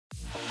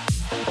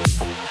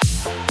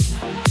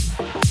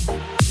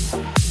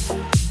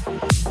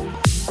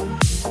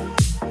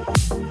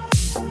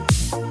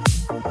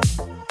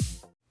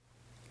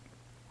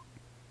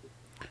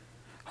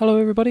Hello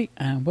everybody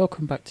and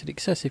welcome back to the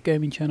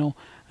XsivGaming channel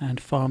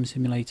and Farm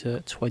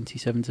Simulator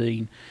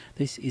 2017.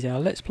 This is our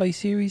Let's Play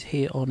series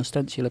here on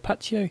Estancia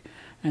Lapacho,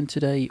 and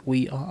today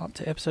we are up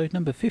to episode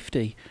number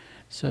 50.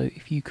 So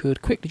if you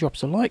could quickly drop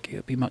us a like, it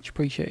would be much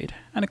appreciated.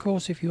 And of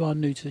course, if you are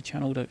new to the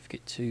channel, don't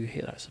forget to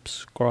hit that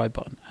subscribe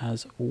button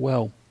as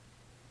well.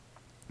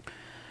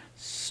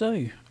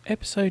 So,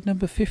 episode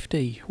number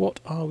 50, what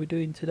are we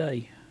doing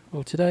today?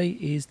 Well, today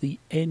is the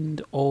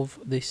end of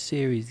this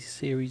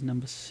series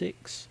number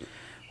 6.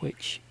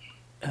 Which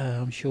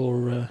I'm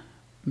sure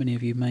many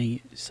of you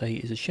may say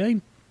is a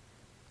shame,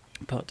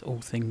 but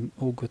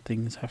all good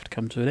things have to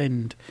come to an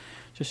end.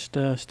 Just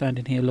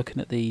standing here looking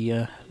at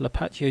the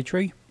Lapacho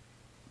tree,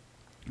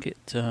 get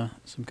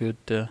some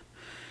good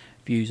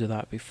views of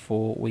that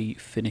before we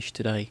finish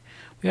today.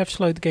 We have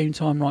slowed the game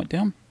time right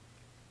down,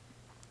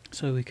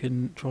 so we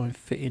can try and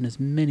fit in as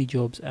many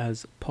jobs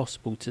as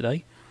possible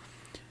today.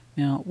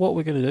 Now, what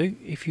we're going to do,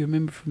 if you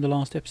remember from the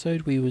last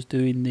episode, we was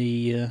doing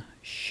the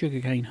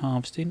sugarcane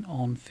harvesting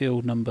on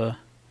field number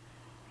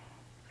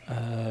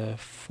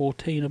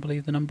 14, I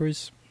believe the number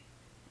is.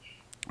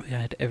 We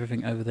had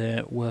everything over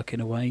there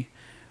working away.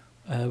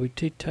 We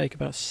did take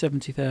about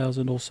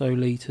 70,000 or so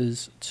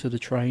litres to the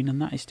train,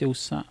 and that is still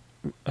sat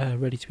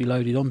ready to be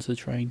loaded onto the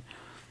train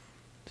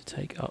to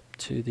take up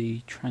to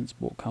the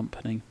transport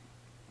company.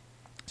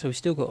 So we've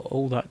still got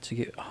all that to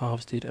get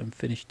harvested and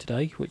finished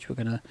today, which we're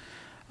going to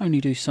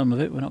only do some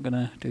of it. We're not going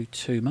to do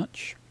too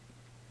much,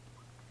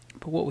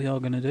 but what we are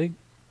going to do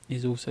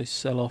is also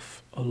sell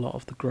off a lot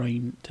of the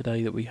grain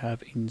today that we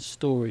have in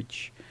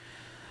storage.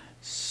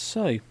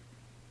 So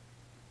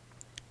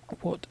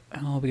what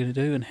are we going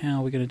to do and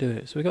how are we going to do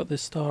it? So we've got the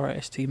Star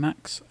ST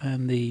Max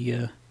and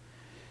the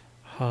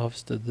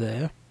harvester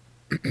there.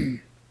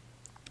 We've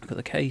got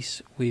the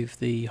case with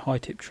the high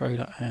tip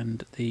trailer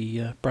and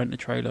the Brantner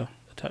trailer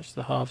attached to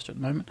the harvester at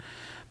the moment,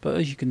 but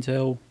as you can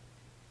tell,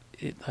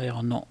 they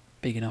are not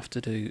big enough to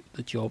do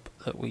the job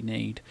that we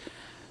need.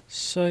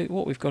 So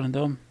what we've gone and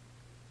done,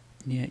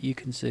 yeah, you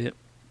can see it,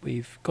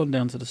 we've gone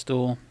down to the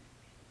store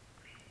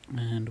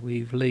and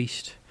we've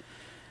leased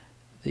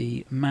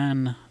the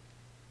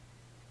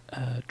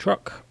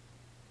truck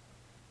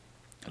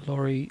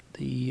lorry.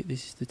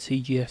 This is the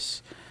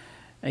TGS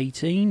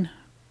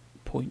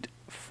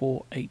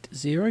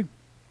 18.480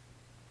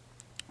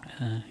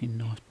 in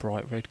nice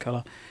bright red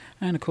colour,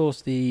 and of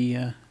course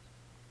the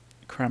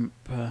Cramp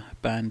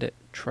Bandit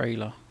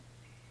trailer.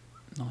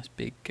 Nice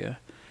big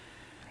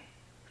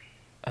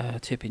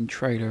tipping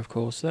trailer, of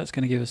course, so that's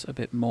going to give us a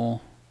bit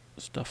more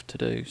stuff to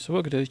do. So what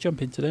we're going to do is jump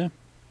into there.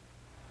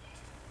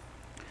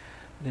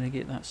 We're going to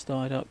get that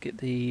started up, get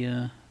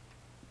the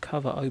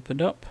cover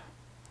opened up.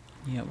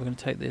 Yeah, we're going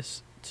to take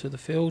this to the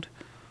field.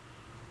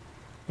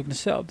 We're going to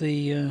set up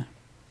the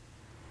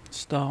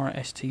Star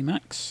ST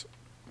Max,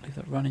 leave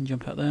that running,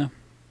 jump out there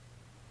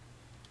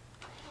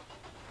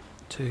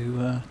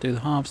to do the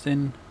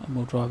harvesting, and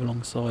we'll drive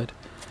alongside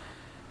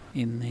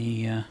in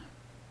the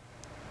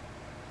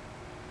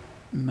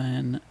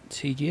MAN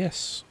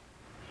TGS.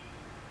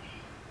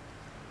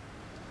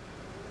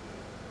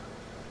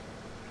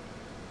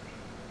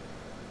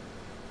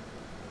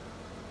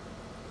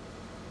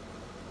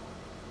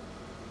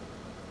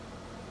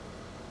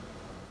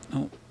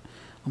 Oh,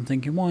 I'm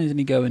thinking, why isn't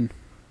he going?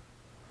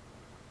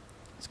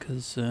 It's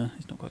because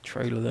he's not got a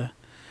trailer there.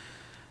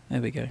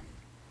 There we go.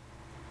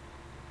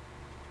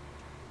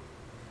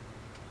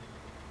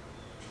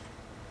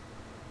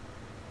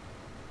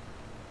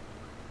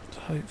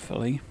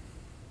 Hopefully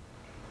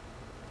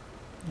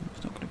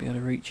it's not going to be able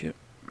to reach it.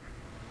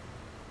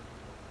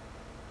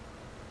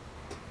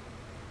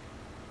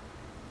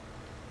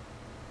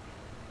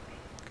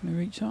 Can I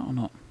reach that or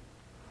not?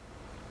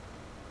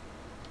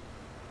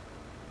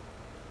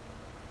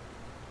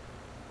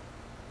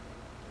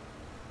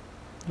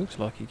 Looks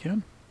like he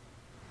can.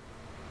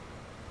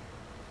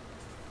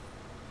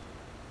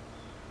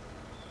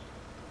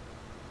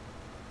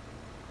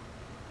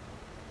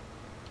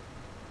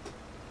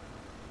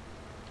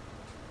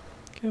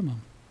 Come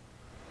on.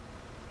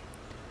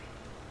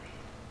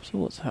 So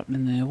what's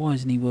happening there? Why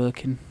isn't he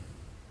working?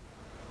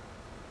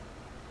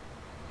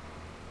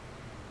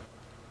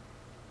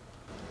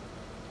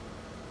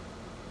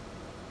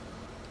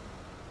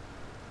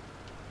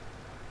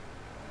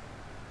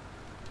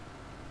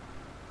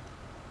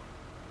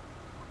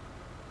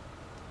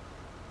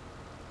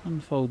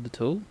 Unfold the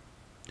tool.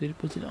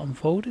 Was it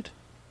unfolded?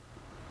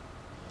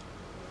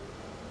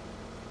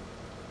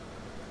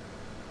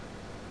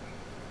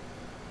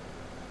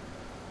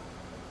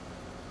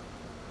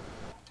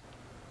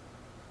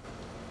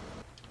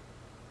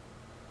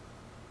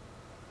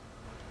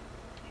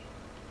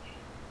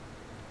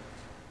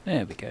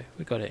 There we go,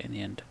 we got it in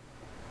the end.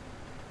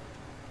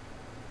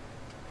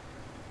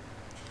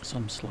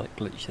 Some slight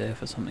glitch there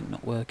for something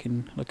not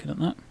working, looking at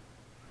that.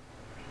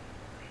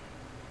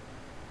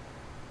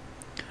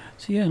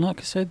 So yeah, like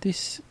I said,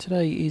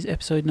 today is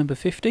episode number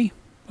 50.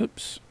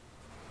 Oops.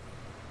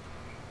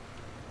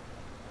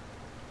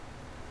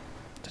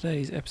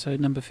 Today's episode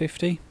number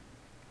 50.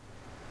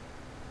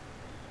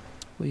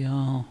 We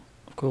are,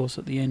 of course,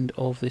 at the end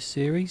of this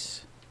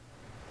series.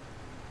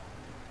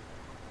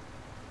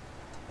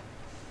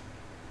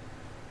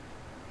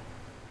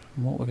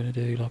 And what we're going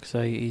to do, like I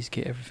say, is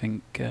get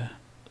everything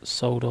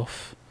sold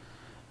off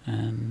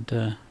and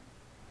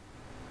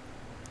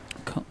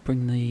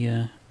bring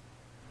the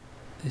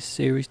this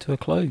series to a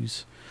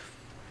close.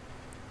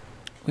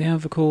 We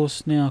have, of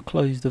course, now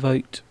closed the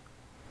vote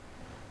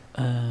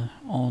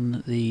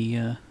on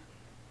the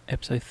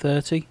episode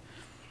 30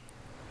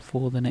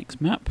 for the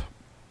next map.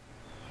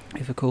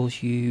 If, of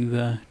course,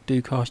 you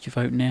do cast your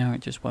vote now,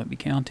 it just won't be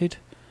counted,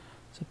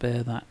 so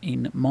bear that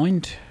in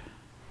mind.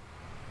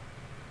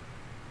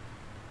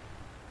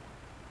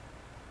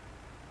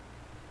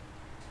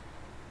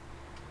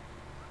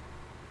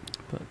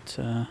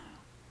 But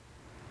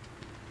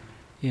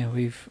yeah,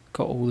 we've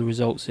got all the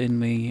results in.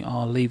 We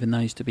are leaving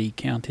those to be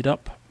counted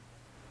up.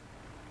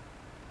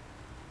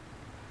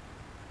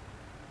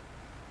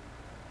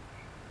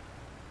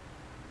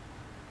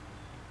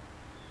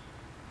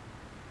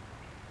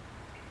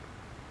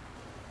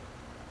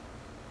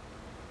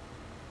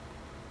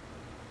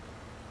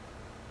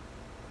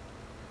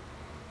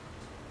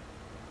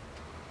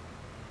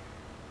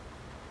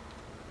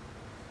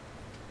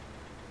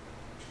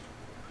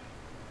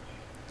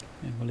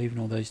 And we're leaving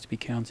all those to be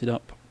counted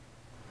up,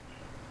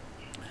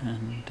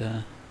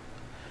 and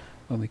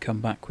when we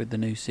come back with the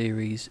new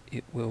series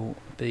it will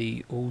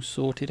be all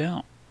sorted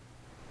out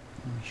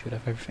and we should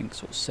have everything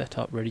sort of set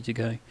up, ready to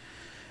go.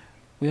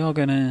 We are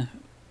going to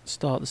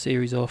start the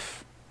series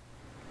off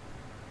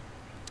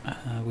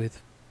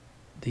with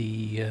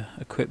the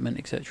equipment,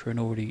 etc.,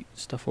 and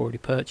stuff already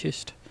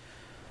purchased,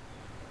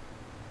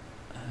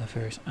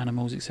 various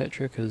animals,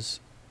 etc., because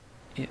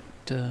it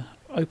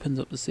opens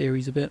up the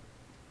series a bit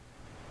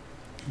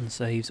and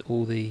saves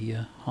all the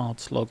hard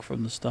slog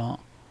from the start.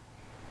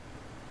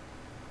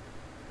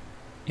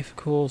 If, of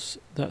course,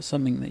 that's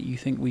something that you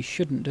think we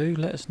shouldn't do,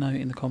 let us know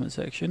in the comment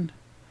section,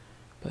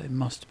 but it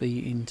must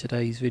be in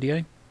today's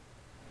video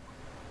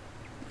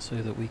so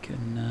that we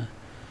can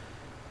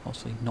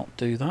obviously not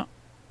do that.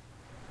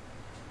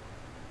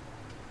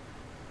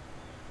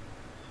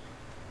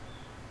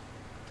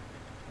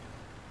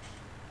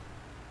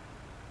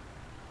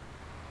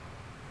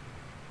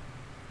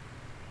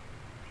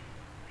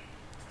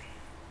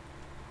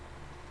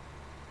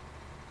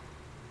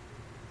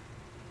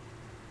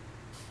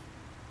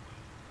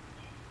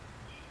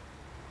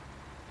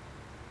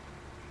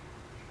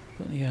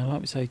 But yeah, like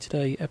we say,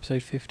 today,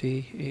 episode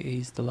 50, it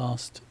is the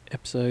last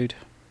episode.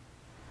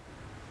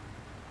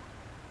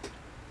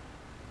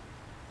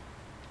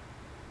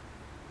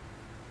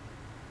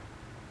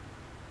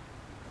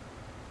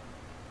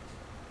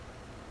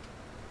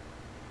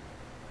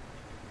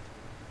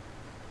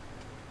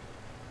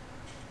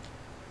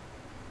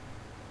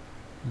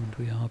 And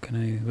we are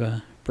going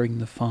to bring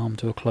the farm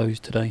to a close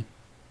today.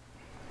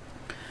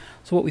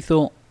 So what we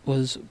thought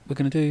was we're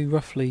going to do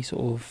roughly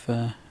sort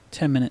of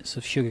 10 minutes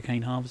of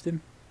sugarcane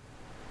harvesting.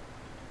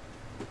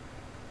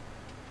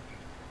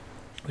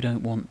 We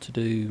don't want to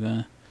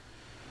do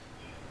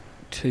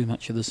too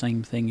much of the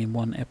same thing in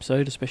one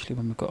episode, especially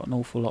when we've got an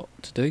awful lot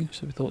to do.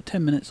 So we thought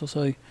 10 minutes or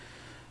so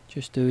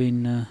just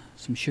doing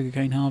some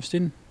sugarcane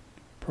harvesting.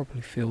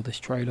 Probably fill this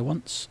trailer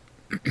once.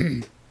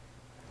 And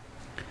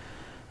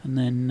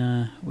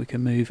then we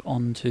can move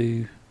on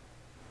to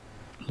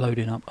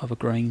loading up other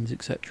grains,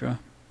 etc.,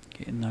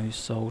 getting those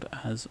sold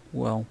as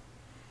well.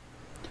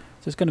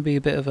 So it's going to be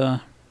a bit of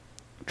a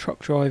truck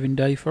driving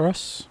day for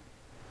us.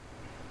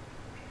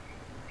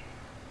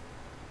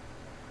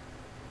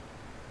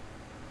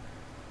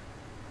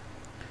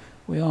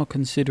 We are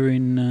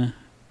considering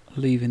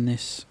leaving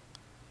this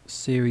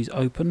series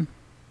open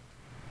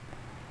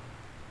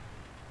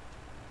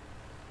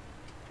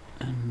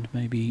and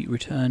maybe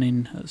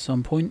returning at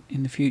some point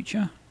in the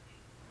future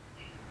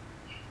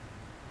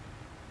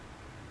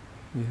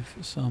with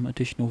some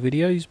additional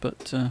videos,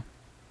 but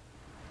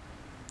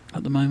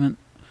at the moment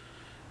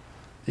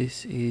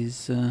this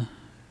is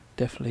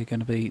definitely going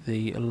to be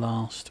the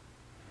last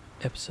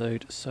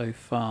episode so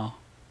far.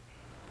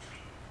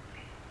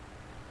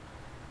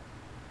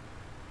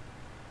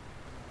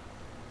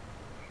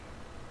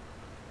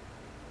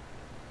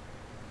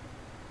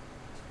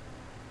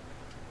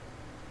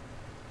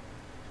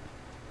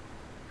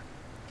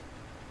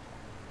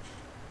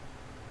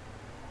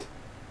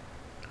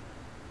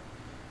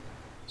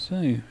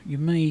 So you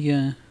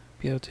may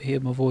be able to hear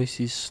my voice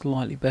is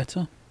slightly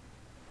better.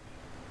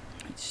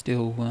 It's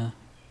still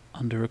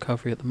under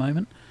recovery at the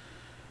moment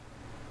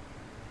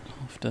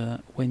after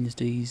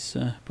Wednesday's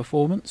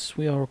performance.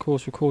 We are, of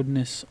course, recording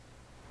this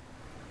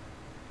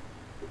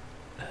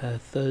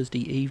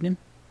Thursday evening,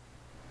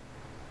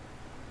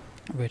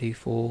 ready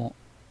for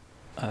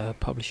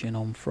publishing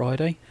on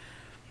Friday.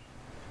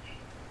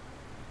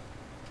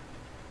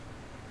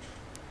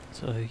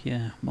 So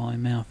yeah, my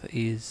mouth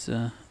is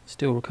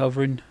still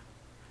recovering,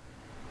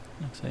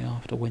 like I say,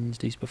 after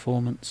Wednesday's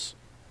performance.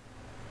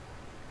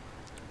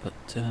 But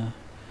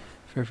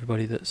for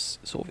everybody that's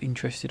sort of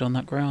interested on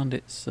that ground,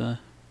 it's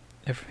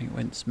everything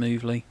went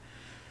smoothly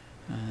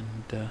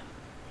and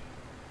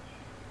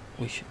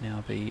we should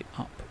now be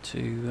up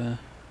to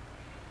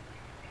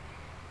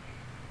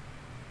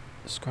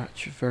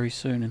scratch very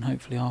soon, and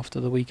hopefully after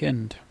the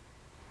weekend.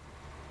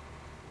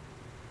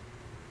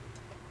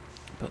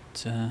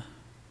 But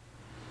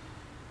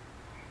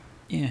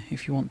yeah,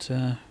 if you want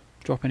to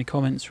drop any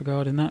comments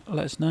regarding that,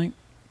 let us know.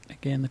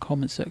 Again, the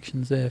comment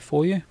section's there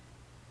for you.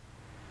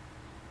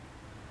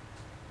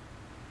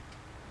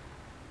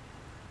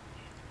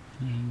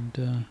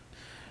 And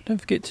don't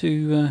forget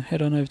to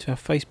head on over to our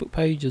Facebook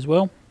page as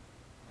well.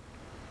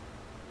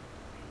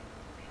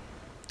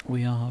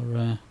 We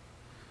are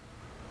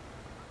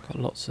got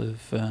lots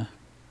of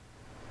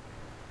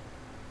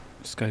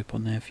scope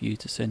on there for you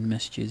to send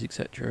messages,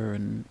 etc.,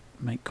 and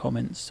make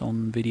comments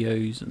on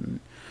videos and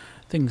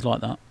things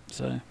like that.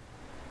 So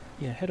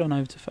yeah, head on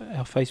over to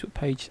our Facebook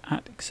page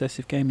at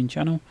XsivGaming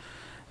channel.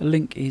 A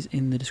link is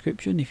in the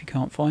description if you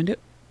can't find it.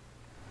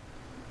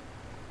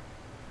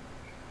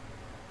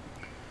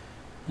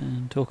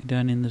 And talking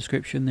down in the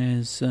description,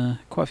 there's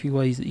quite a few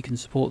ways that you can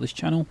support this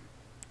channel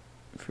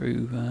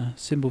through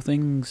simple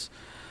things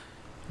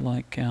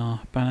like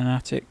our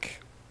Bananatic.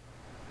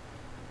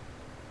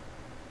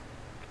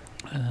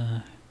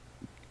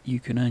 You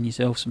can earn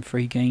yourself some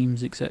free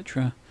games,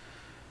 etc.,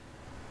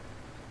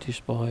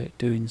 just by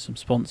doing some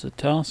sponsored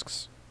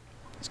tasks.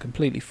 It's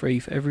completely free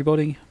for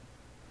everybody,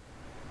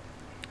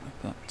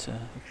 but if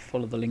you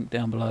follow the link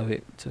down below,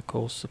 it of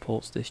course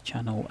supports this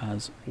channel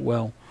as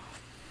well.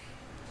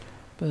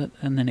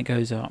 And then it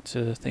goes out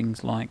to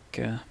things like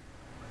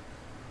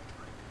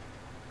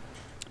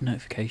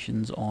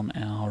notifications on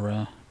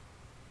our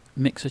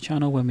Mixer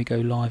channel when we go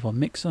live on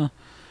Mixer,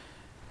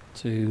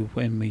 to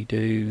when we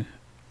do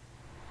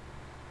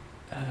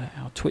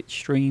our Twitch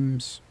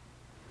streams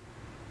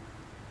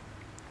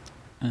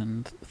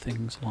and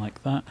things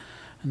like that.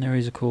 And there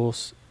is of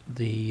course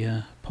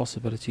the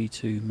possibility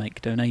to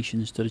make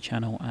donations to the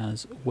channel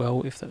as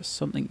well, if that's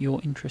something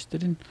you're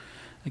interested in.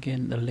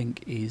 Again, the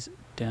link is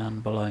down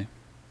below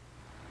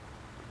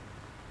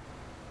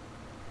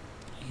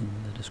in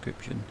the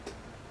description.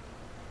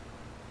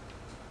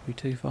 Are we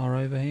too far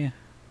over here?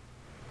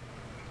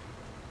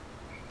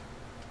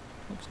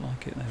 Looks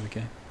like it. There we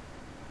go.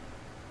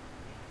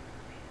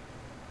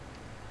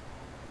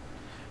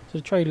 So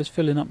the trailer's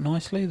filling up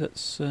nicely.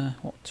 That's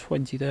what,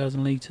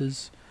 20,000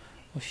 litres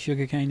of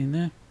sugarcane in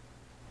there.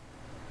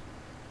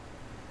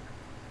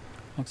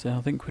 Like I say,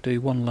 I think we'll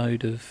do one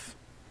load of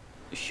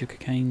sugar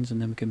canes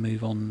and then we can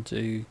move on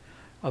to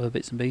other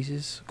bits and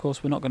pieces. Of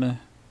course, we're not going to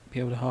be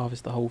able to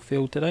harvest the whole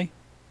field today,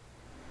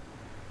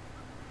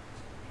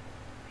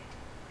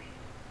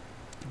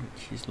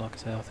 which is, like I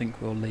say, I think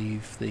we'll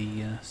leave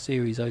the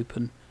series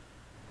open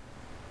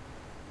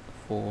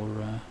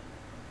for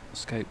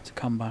scope to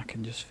come back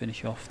and just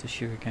finish off the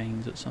sugar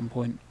canes at some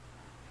point.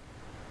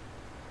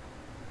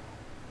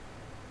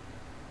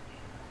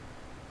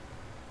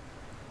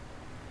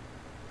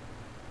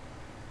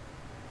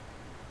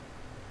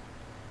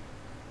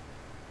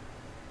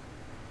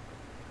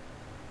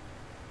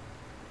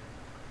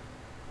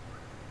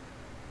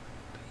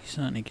 But you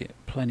certainly get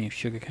plenty of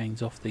sugar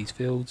canes off these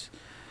fields.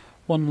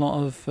 One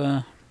lot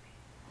of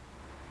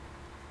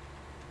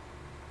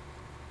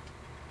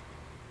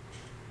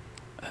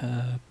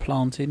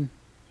planting,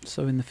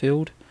 so in the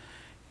field,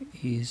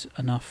 is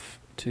enough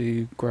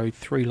to grow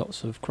 3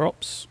 lots of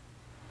crops.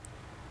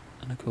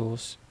 And of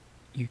course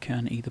you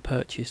can either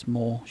purchase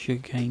more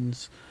sugar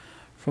canes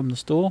from the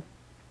store,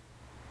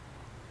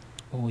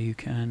 or you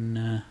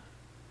can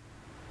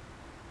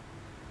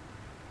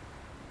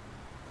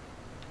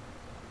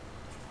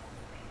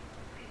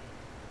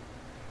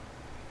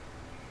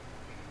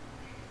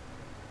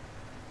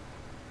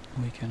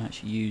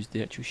actually use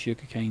the actual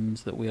sugar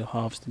canes that we are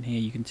harvesting here.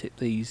 You can tip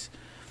these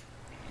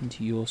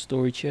into your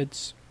storage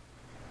sheds.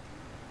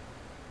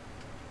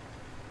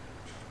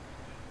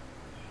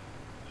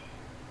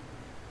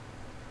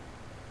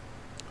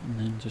 And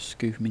then just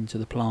scoop them into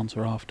the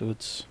planter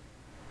afterwards.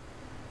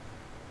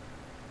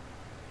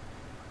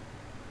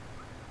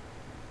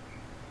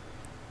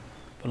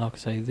 But like I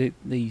say,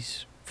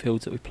 these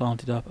fields that we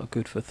planted up are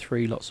good for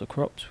 3 lots of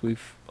crops.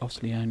 We've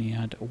obviously only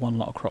had 1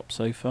 lot of crops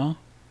so far.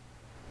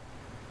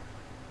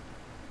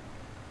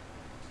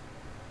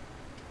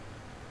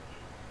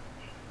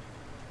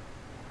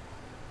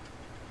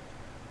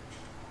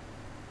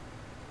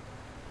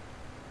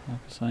 Like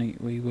I say,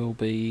 we will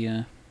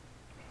be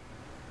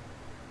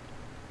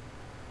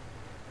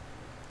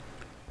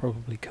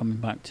probably coming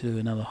back to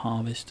another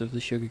harvest of the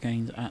sugar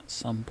canes at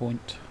some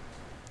point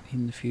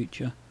in the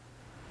future.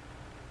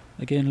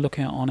 Again, look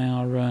out on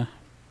our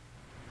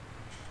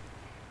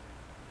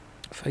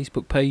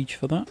Facebook page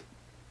for that.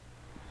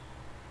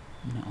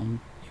 And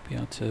you'll be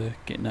able to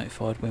get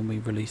notified when we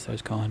release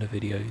those kind of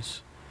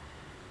videos.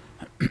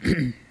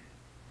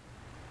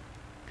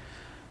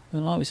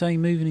 Well, like we say,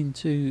 moving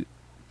into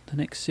the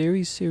next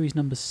series, series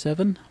number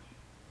 7,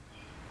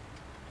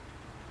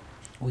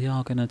 we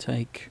are going to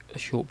take a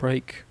short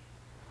break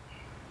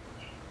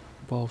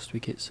whilst we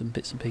get some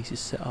bits and pieces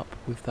set up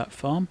with that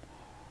farm,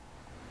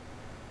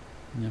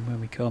 and then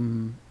when we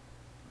come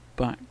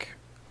back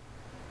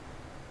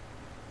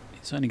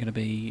It's only going to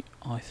be,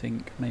 I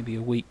think, maybe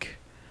a week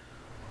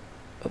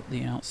at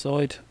the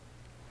outside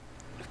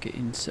of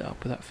getting set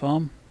up with that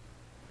farm.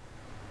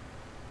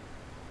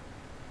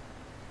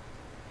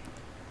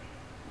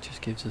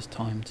 Just gives us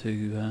time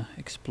to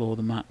explore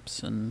the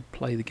maps and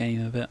play the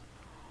game a bit.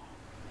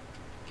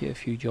 Get a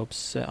few jobs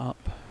set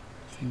up,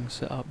 things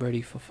set up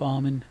ready for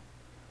farming,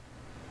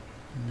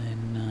 and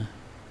then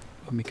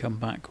when we come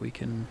back we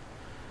can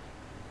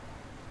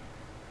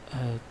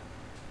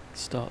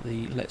start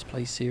the Let's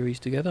Play series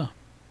together.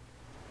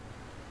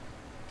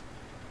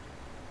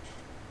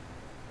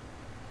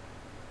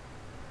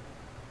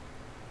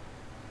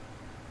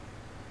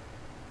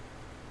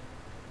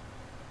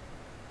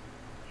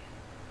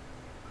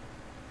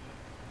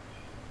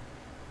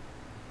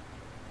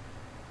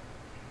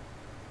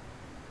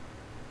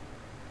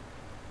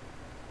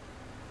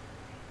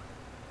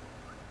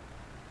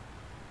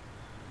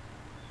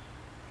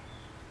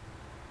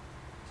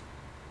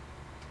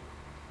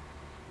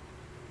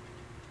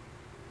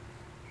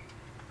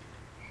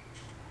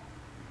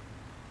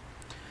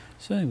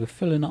 So we're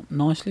filling up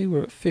nicely,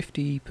 we're at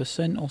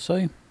 50% or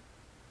so.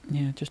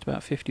 Yeah, just about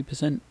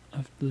 50%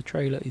 of the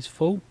trailer is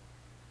full.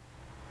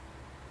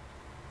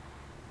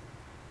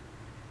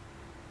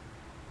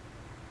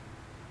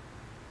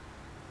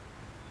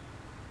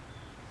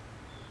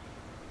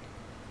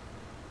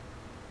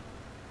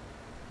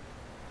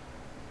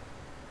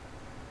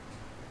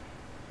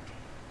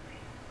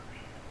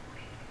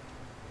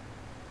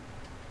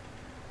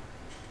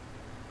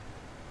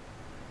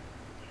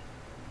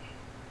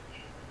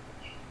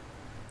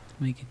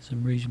 Making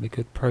some reasonably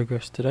good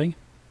progress today.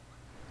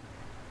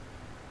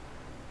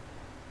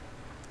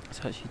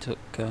 It actually took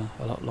a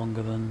lot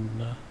longer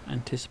than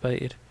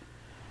anticipated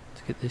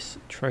to get this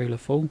trailer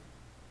full.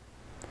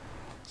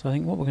 So I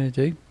think what we're going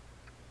to do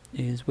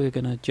is we're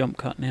going to jump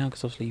cut now,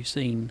 because obviously you've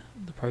seen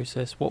the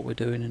process, what we're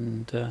doing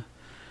and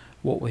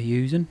what we're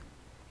using.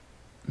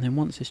 And then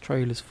once this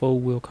trailer's full,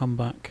 we'll come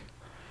back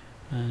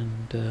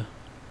and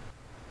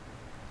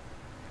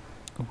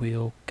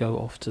we'll go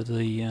off to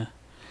the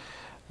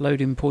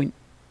loading point,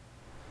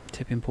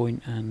 tipping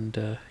point, and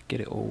get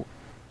it all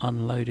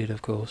unloaded,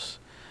 of course.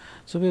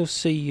 So we'll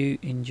see you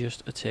in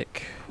just a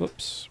tick.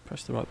 Whoops,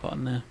 press the right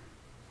button there.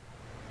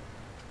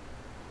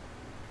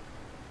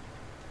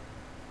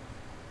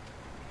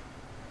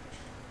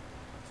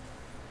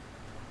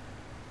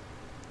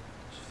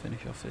 Let's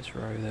finish off this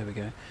row, there we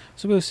go.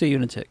 So we'll see you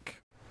in a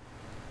tick.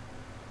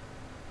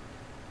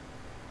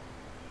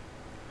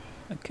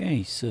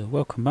 Okay, so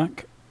welcome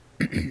back.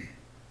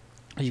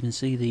 As you can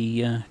see,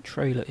 the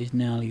trailer is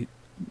now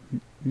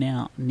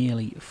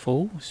nearly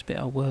full. Spit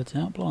our words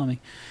out,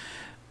 blimey.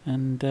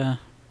 And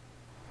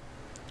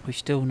we've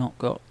still not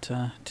got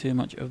too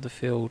much of the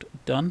field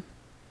done.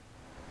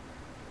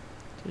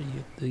 So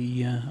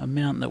the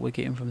amount that we're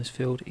getting from this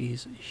field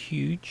is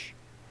huge.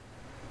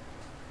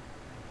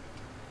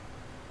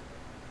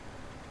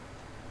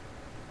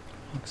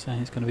 Like I say,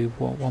 it's going to be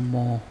one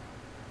more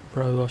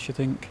row, I should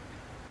think.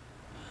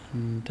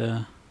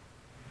 And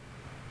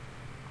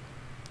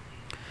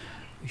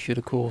we should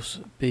of course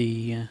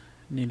be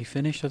nearly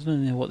finished. I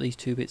don't know what these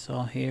two bits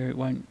are here. It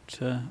won't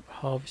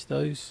harvest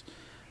those,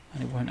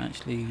 and it won't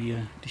actually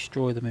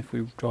destroy them if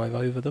we drive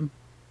over them.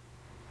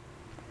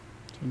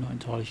 So I'm not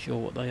entirely sure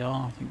what they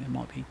are. I think they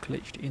might be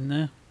glitched in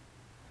there.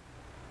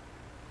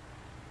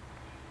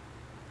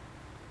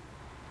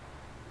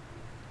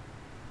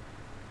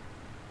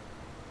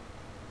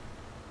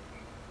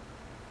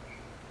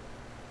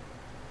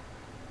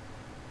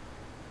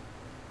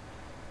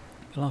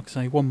 Like I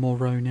say, one more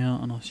row now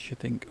and I should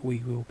think we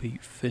will be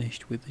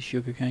finished with the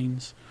sugar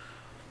canes.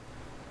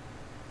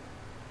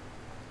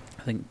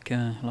 I think,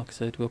 like I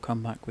said, we'll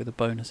come back with a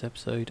bonus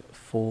episode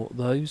for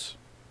those.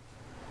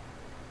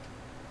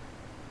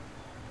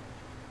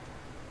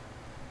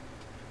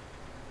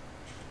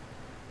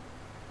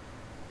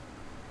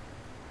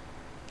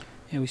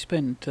 Yeah, we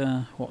spent,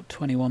 what,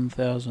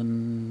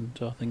 21,000,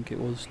 I think it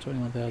was,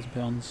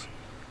 £21,000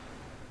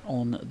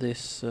 on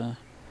this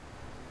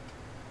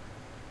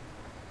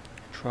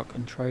truck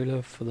and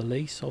trailer for the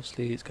lease.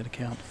 Obviously it's going to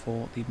count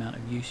for the amount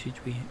of usage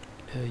we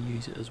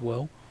use it as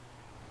well.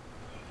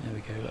 There we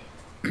go,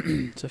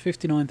 look. So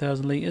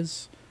 59,000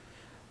 litres.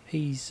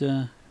 He's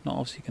not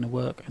obviously going to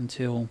work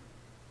until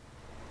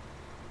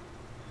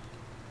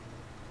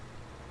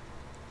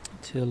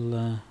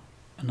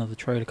another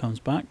trailer comes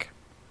back.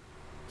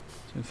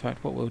 So in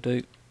fact what we'll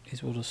do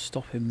is we'll just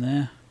stop him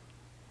there.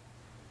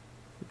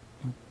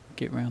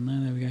 Get round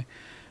there, we go.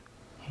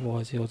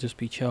 Otherwise he'll just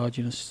be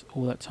charging us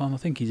all that time. I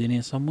think he's in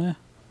here somewhere.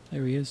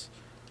 There he is.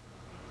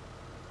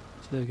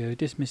 So there we go,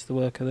 dismiss the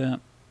worker there.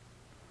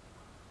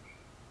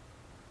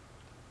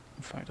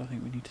 In fact I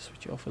think we need to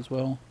switch it off as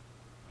well.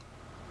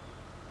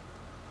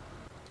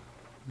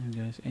 There we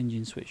go, his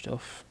engine switched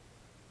off.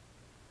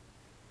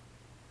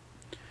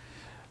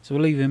 So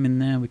we'll leave him in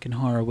there, we can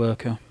hire a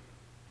worker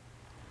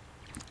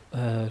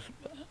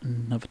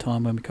another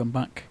time when we come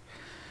back.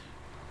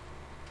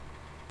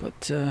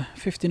 But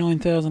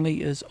 59,000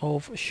 litres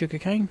of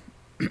sugarcane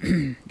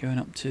going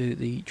up to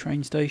the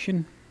train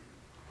station.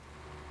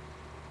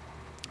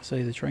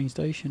 say the train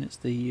station, it's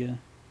the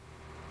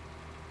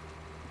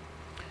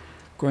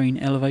grain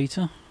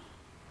elevator,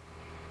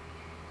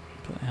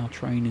 but our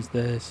train is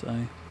there,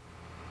 so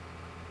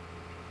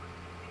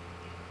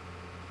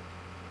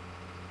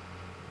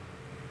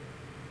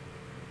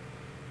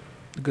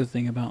the good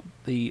thing about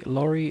the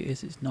lorry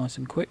is it's nice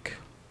and quick.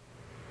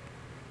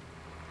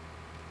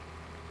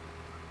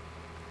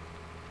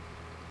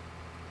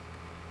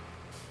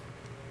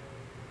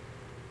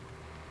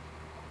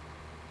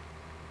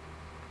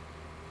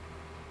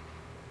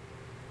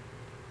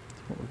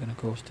 What we're going to of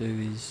course do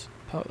is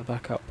park the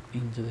back up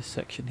into this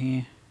section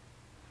here,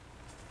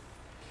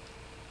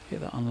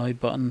 hit that unload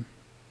button,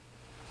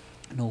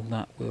 and all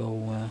that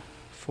will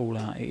fall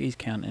out. It is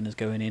counting as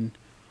going in.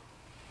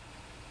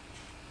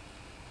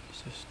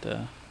 It's just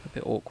a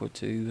bit awkward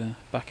to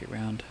back it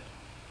round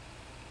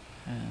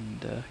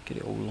and get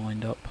it all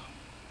lined up.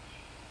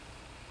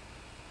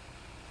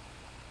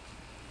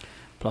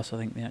 Plus I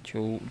think the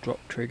actual drop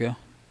trigger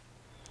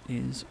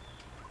is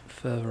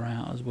further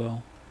out as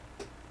well.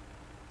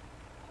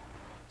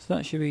 So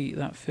that should be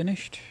that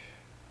finished.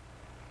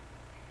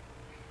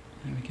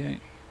 There we go.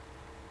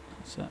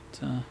 That's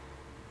that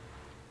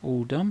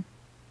all done.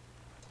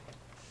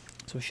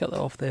 So we'll shut that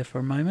off there for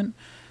a moment.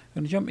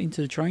 We're going to jump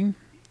into the train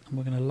and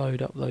we're going to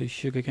load up those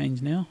sugar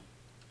canes now.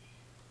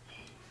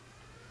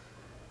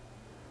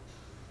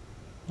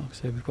 Like I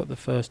said, we've got the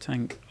first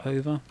tank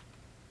over.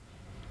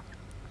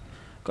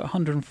 Got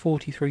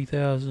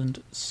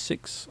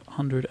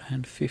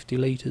 143,650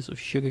 litres of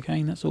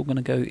sugarcane. That's all going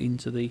to go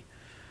into the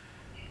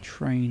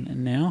train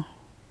now.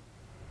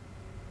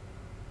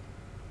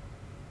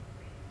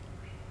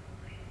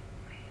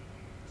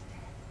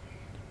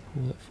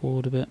 Pull that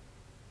forward a bit.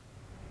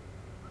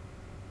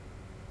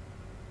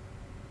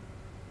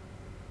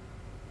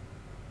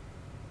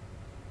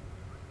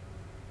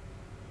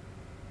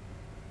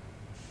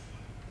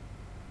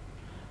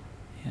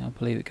 Yeah, I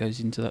believe it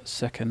goes into that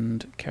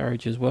second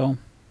carriage as well.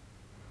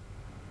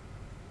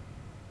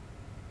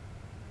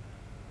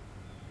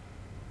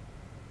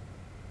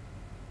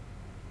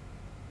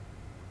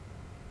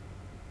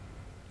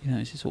 You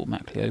notice it's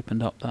automatically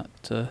opened up that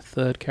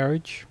third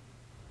carriage.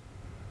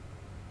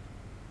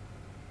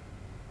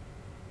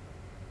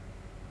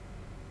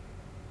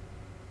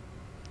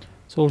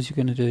 So all you're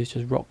going to do is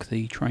just rock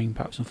the train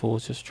backwards and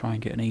forwards, just try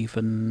and get an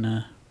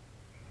even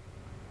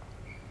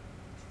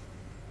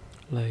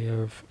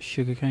layer of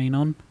sugarcane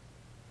on.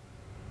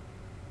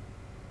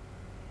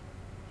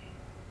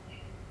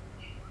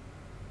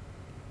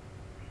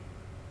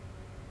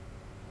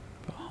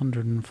 About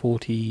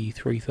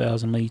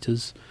 143,000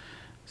 litres.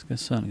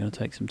 It's certainly going to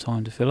take some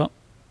time to fill up.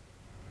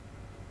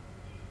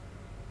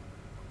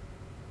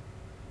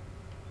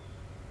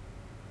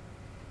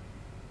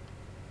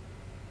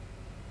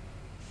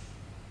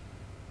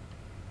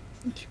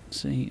 As you can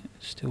see,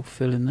 it's still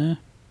filling there.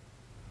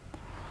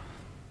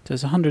 So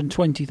it's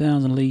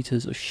 120,000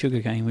 litres of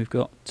sugarcane we've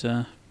got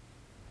in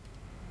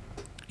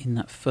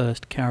that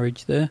first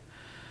carriage there.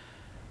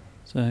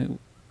 So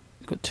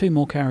we've got two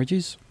more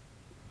carriages.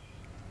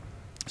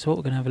 So what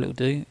we're going to have a little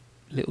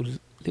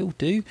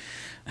do.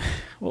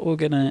 What we're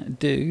going to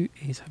do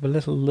is have a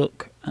little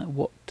look at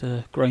what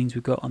grains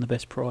we've got on the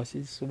best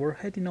prices. So we're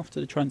heading off to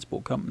the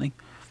transport company,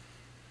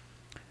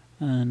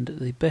 and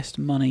the best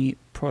money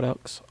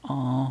products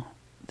are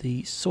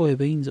the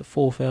soybeans at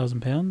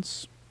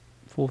 £4,000,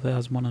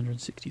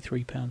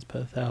 £4,163 per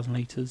 1,000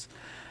 litres,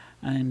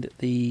 and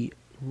the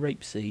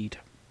rapeseed.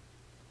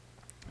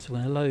 So we're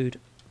going to load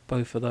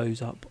both of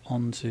those up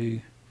onto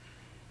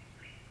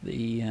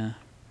the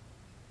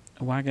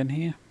wagon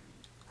here.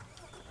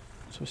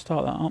 So we'll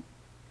start that up.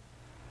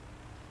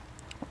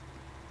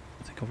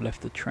 I think I've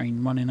left the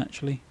train running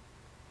actually.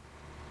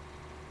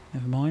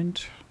 Never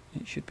mind,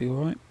 it should be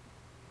alright.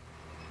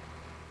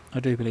 I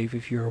do believe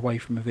if you're away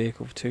from a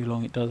vehicle for too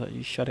long, it does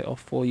actually shut it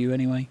off for you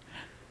anyway.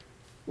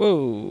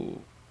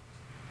 Whoa!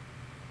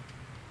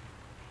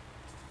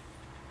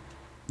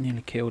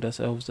 Nearly killed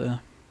ourselves there.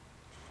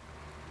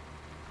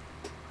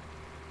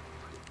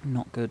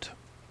 Not good.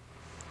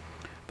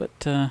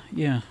 But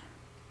yeah.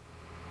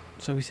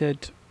 So we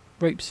said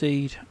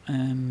rapeseed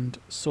and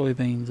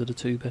soybeans are the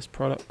two best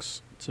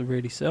products to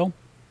really sell.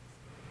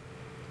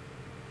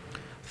 I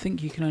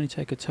think you can only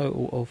take a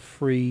total of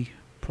 3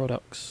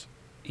 products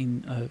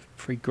in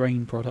 3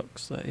 grain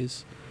products, that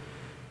is,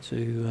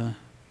 to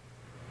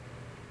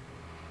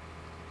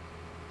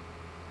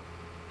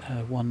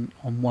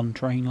one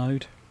train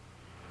load.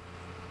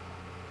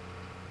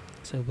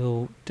 So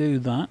we'll do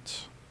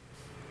that,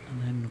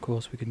 and then of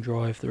course we can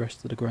drive the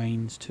rest of the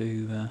grains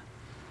to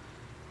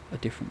a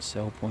different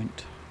sell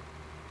point.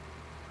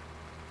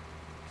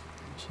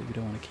 So we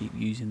don't want to keep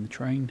using the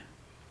train.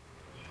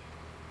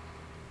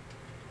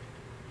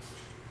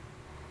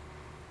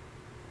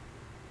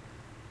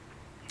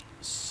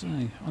 So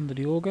under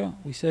the auger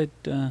we said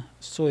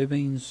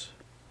soybeans,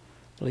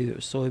 I believe it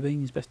was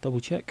soybeans, best double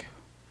check.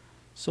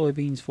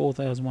 Soybeans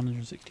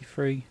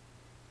 4,163.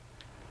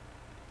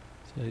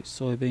 So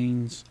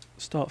soybeans,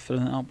 start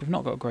filling it up. We've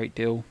not got a great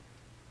deal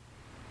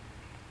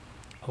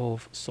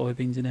of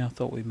soybeans in there. I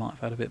thought we might have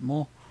had a bit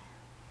more.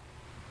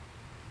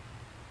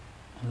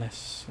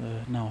 Unless,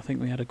 no, I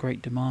think we had a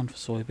great demand for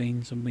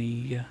soybeans and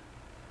we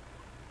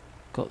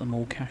got them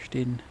all cashed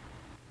in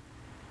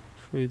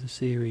through the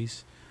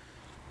series.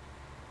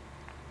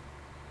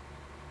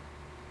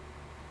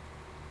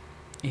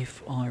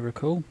 If I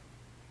recall.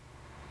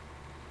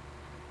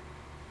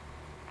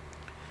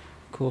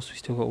 Of course, we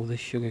still got all this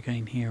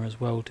sugarcane here as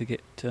well to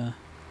get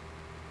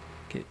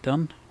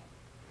done.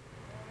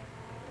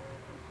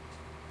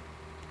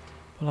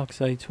 But like I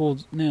say,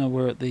 towards now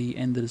we're at the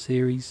end of the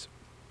series.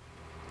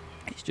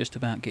 It's just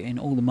about getting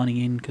all the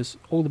money in, because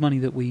all the money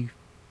that we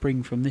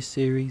bring from this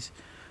series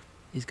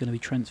is going to be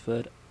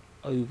transferred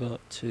over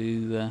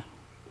to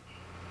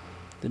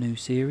the new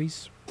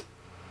series,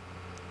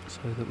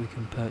 so that we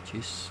can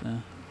purchase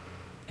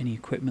any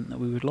equipment that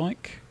we would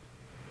like.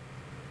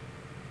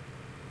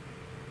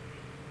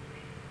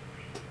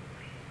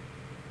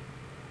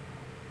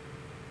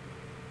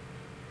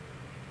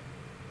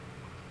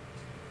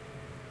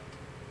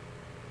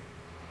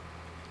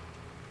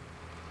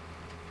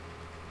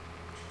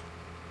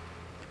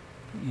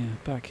 Yeah,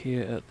 back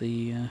here at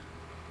the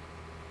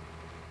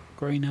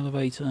grain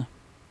elevator.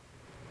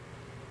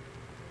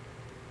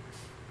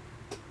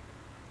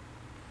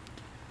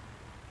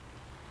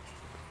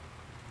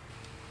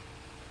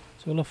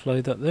 So I'll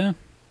offload that there.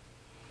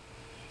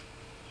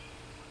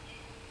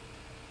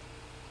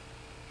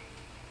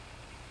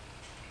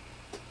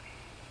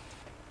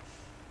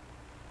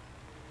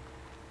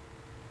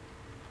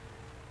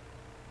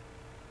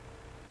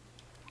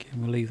 Okay,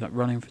 we'll leave that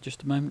running for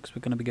just a moment because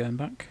we're going to be going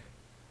back.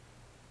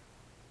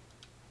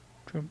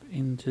 Jump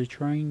into the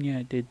train. Yeah,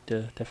 it did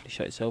definitely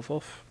shut itself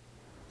off.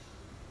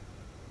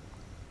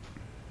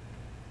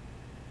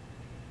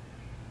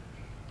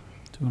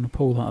 So I'm going to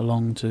pull that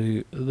along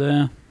to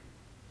there.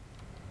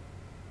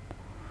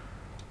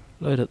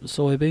 Load up the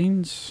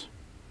soybeans.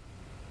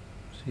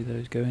 See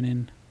those going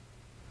in.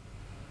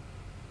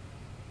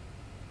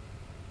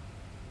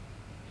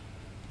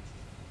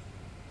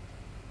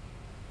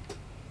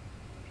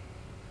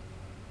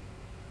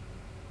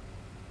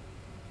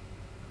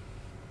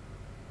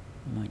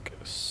 Like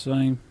so.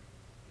 And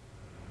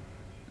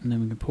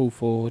then we can pull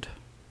forward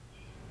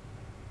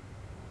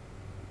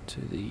to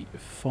the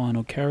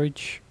final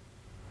carriage.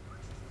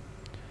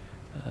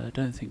 I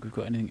don't think we've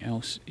got anything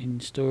else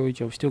in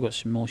storage. Oh, we've still got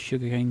some more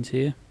sugar canes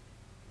here.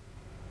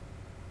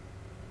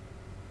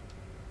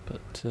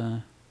 But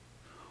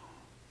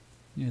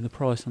yeah, the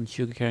price on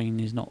sugarcane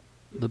is not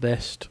the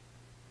best.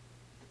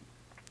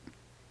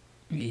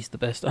 It is the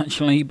best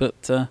actually,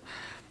 but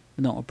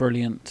not a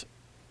brilliant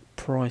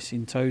price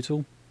in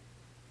total.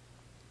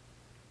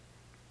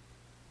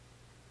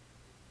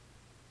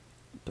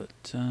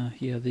 But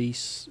yeah,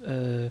 these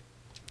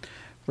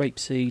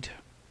rapeseed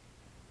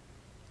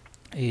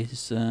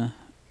is a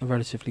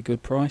relatively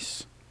good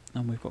price,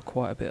 and we've got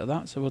quite a bit of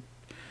that, so we'll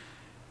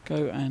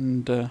go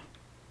and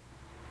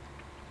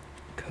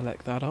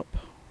collect that up.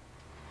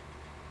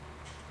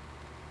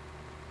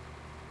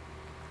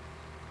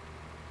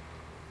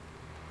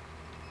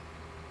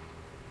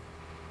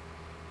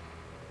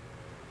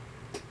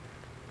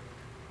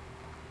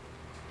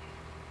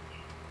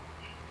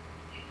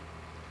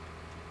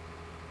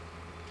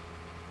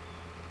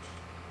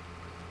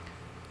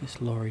 This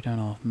lorry don't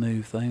half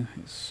move though,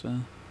 it's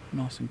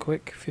nice and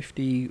quick,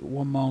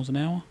 51 miles an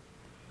hour.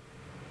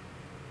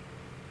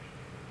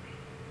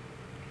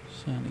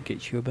 Certainly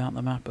gets you about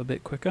the map a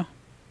bit quicker.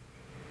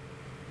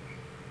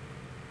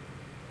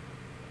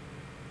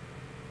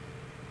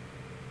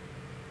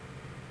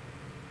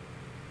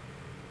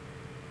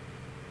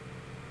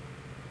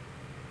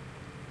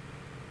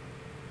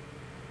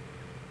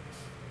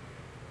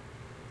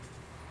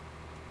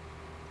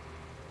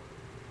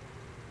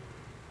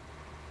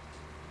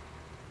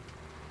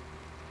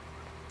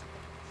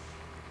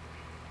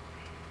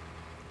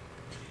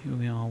 Here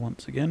we are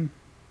once again.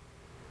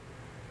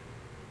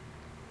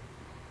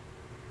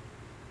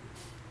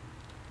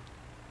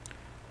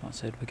 Like I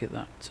said, we get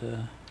that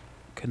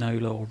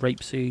canola or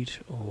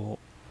rapeseed or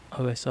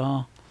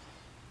OSR,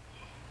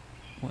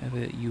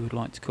 whatever you would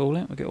like to call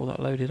it. We'll get all that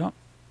loaded up.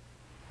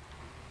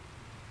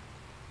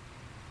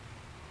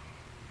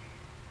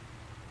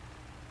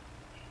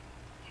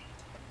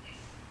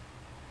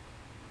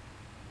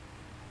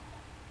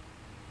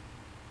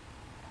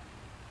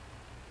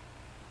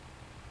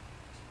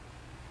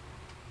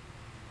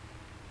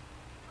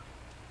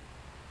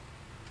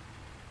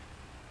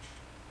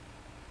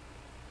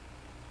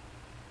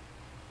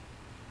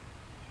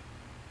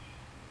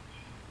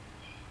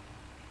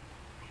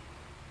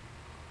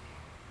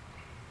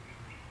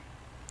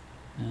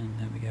 And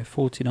there we go,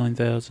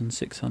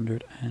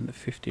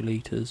 49,650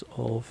 litres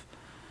of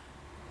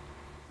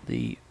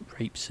the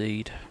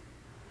rapeseed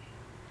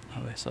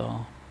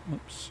OSR.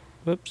 Whoops,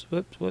 whoops,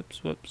 whoops,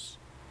 whoops, whoops.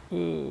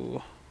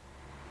 Ooh.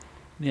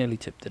 Nearly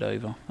tipped it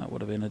over. That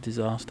would have been a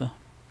disaster.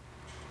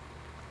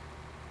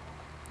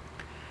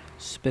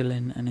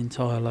 Spilling an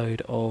entire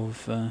load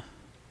of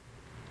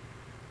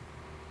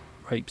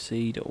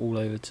rapeseed all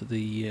over to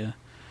the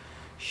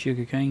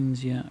sugar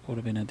canes, yeah, would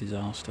have been a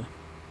disaster.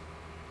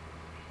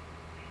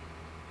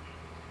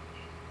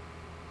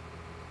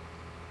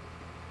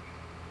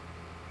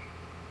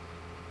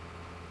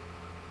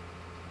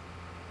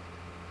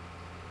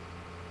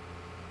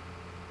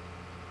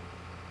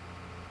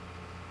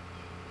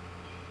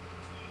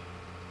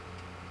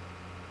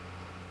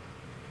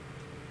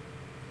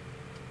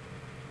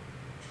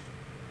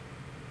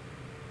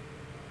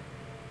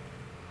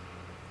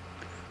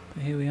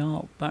 But here we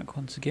are, back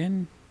once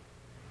again.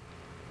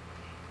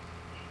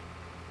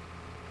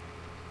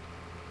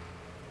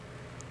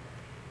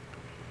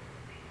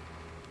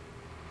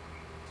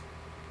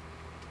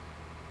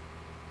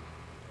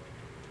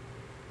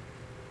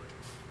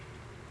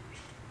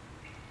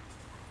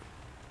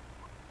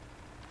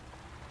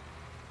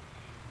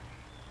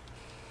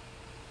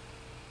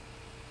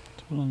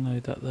 So we'll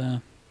unload that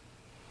there.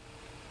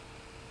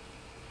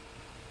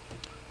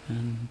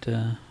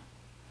 And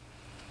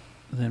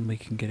then we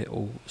can get it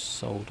all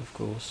sold, of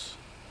course.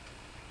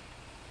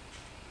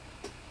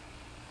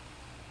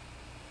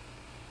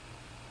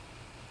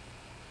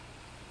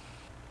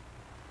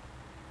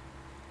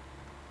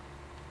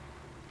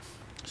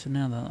 So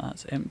now that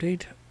that's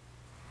emptied,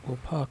 we'll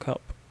park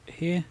up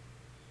here.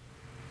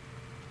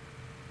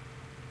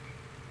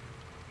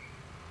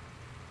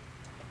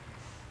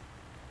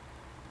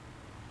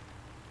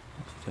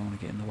 Don't want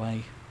to get in the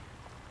way.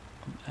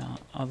 Our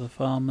other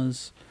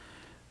farmers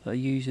that are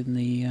using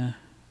the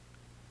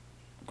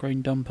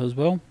grain dumper as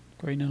well,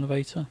 grain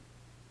elevator.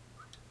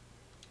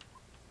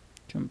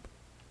 Jump.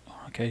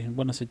 Okay,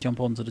 when I said jump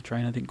onto the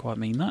train, I didn't quite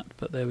mean that,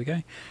 but there we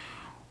go.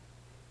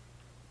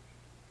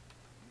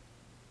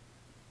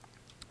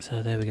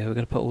 So there we go, we're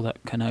going to put all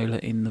that canola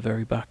in the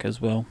very back as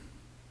well.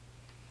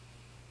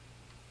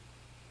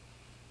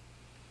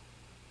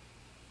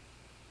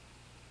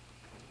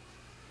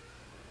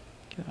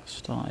 Get that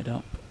started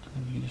up, and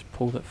then we can just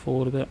pull that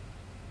forward a bit.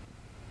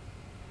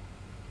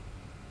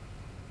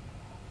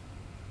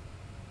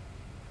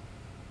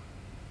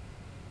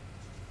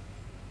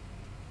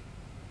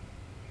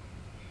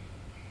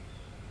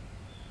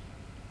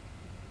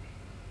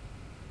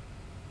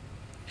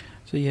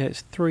 So yeah,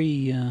 it's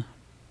three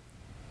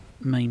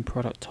main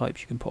product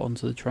types you can put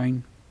onto the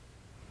train.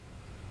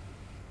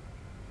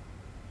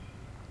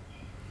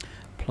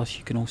 Plus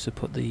you can also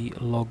put the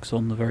logs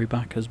on the very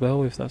back as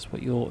well, if that's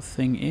what your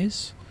thing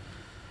is.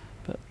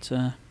 But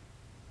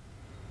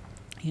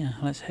yeah,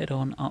 let's head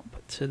on up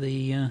to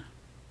the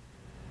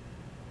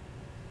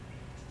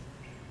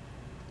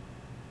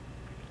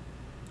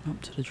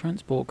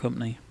transport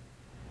company.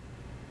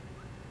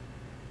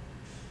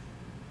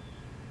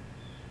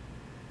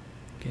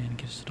 Again,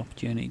 gives us an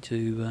opportunity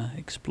to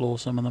explore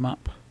some of the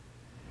map.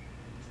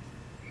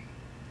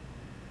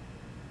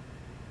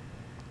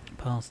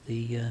 Past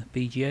the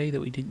BGA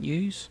that we didn't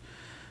use,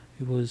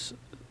 who was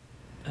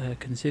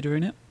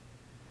considering it.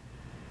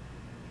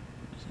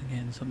 So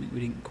again, something we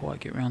didn't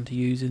quite get around to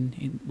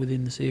using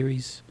within the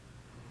series.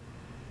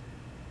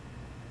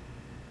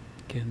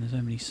 Again, there's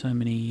only so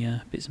many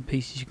bits and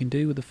pieces you can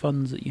do with the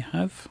funds that you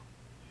have,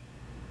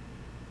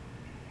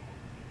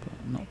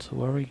 but not to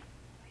worry.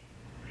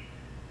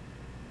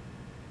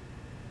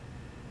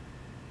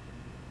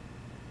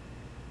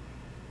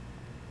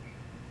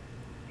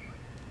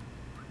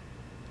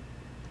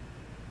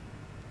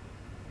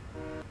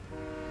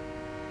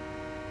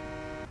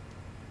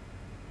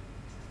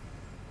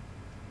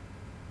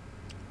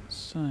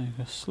 So, I'm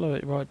going to slow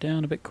it right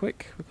down a bit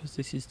quick because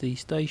this is the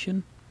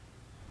station.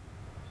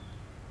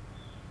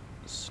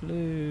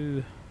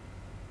 Slow.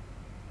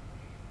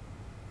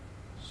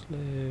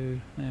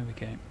 Slow. There we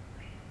go.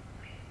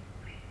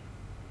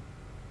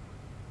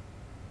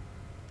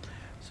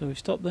 So we've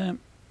stopped there.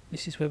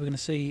 This is where we're going to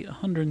see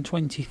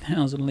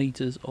 120,000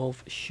 litres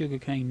of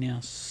sugarcane now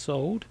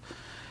sold.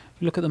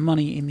 If you look at the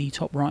money in the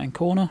top right hand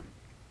corner,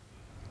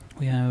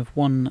 we have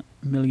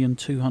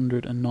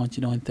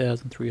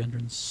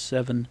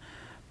 £1,299,307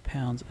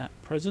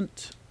 at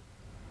present.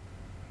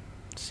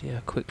 See how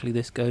quickly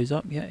this goes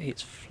up. Yeah,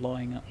 it's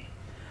flying up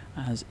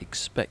as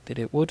expected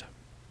it would.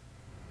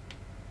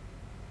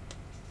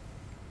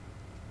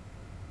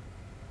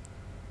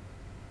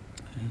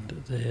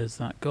 And there's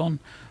that gone.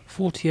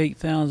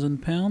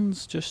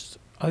 £48,000 just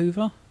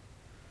over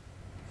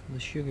for the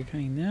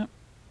sugarcane there.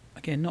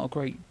 Again, not a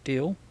great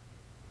deal,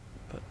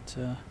 but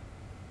the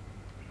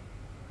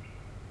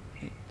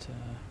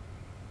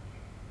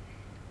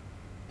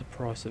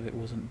price of it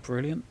wasn't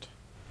brilliant.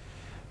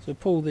 So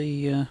pull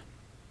the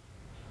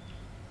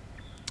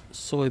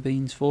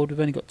soybeans forward. We've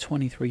only got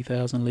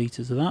 23,000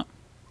 litres of that.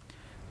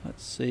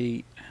 Let's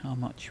see how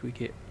much we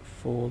get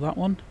for that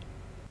one.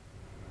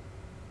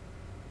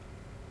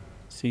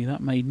 See,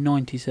 that made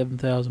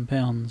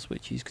 £97,000,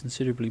 which is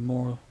considerably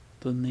more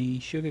than the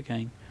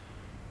sugarcane.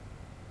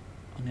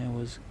 And there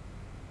was,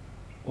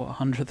 what,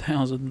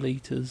 100,000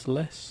 litres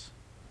less?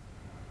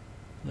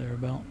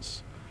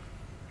 Thereabouts.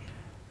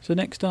 So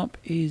next up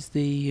is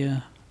the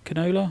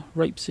canola,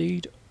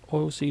 rapeseed,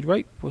 oilseed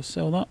rape. We'll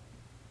sell that.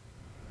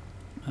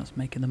 That's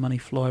making the money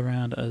fly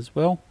around as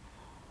well.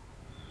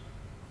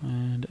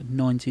 and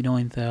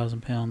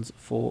 £99,000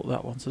 for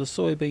that one. So the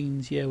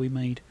soybeans, yeah, we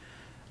made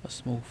a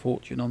small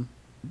fortune on.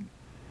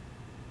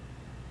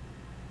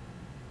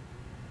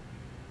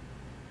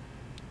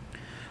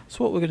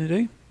 So what we're going to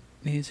do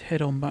is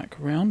head on back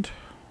around.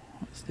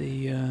 That's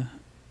the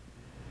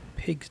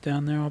pigs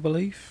down there, I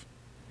believe.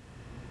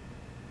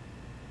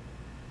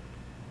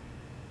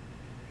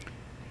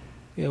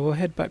 Yeah, we'll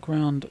head back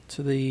round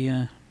to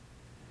the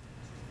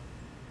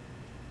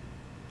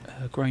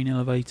grain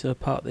elevator,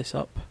 park this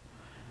up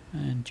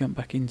and jump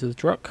back into the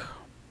truck.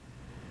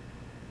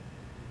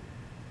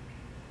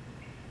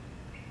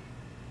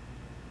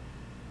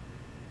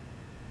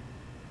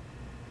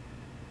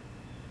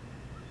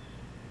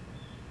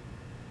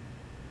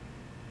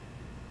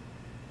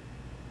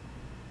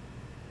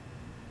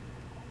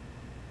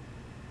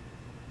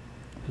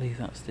 I believe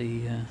that's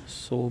the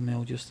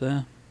sawmill just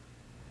there.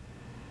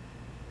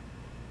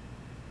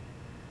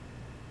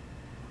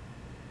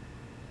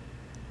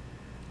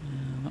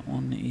 That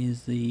one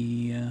is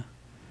the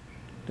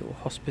little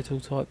hospital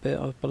type bit,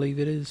 I believe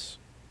it is.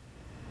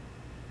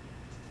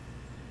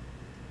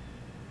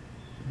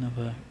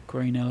 Another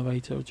grain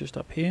elevator just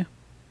up here.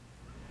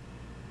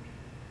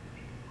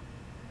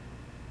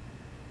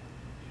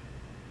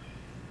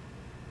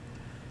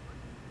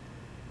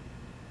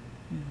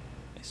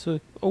 It's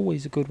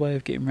always a good way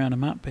of getting around a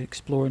map,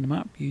 exploring the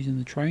map using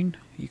the train.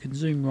 You can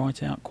zoom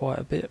right out quite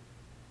a bit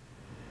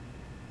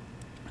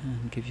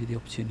and gives you the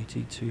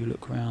opportunity to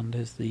look around.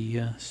 There's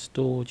the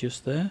store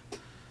just there.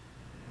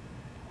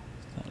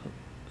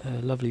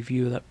 That lovely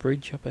view of that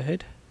bridge up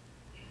ahead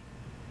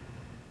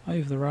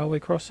over the railway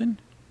crossing,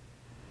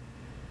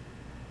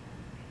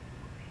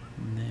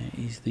 and there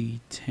is the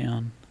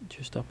town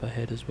just up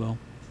ahead as well,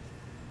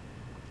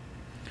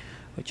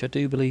 which I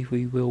do believe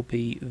we will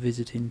be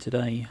visiting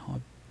today.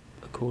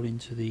 According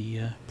to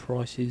the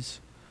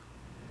prices,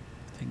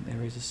 I think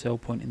there is a sell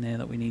point in there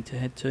that we need to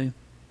head to.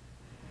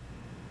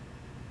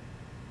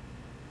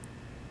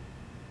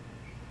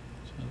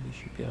 So we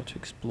should be able to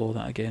explore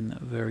that again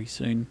very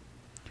soon.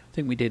 I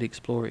think we did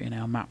explore it in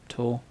our map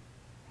tour.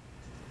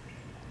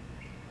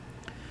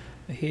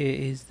 But here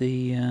is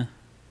the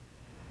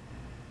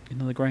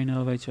another grain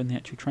elevator in the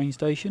actual train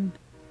station.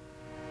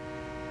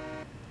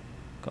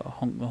 Got to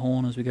honk the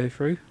horn as we go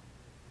through.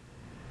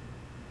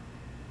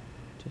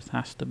 Just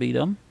has to be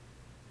done.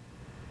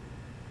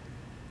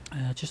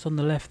 Just on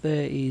the left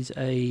there is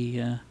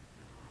the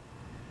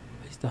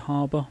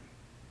harbour,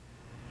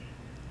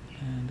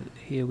 and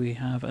here we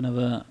have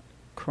another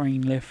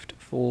crane lift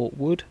for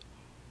wood.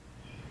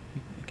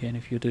 Again,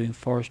 if you're doing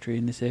forestry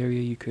in this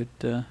area, you could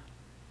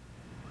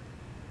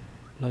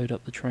load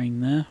up the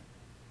train there.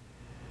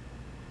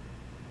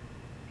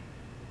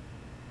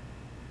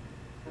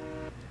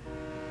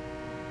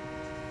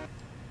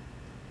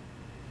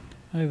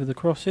 Over the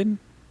crossing,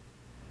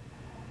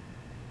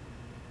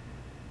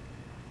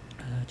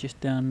 just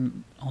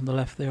down on the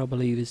left there, I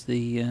believe, is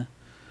the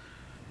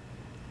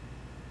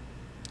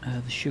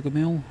sugar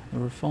mill, the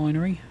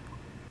refinery.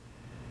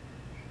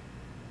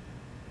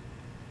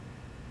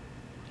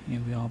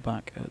 Here we are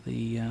back at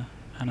the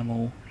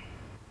animal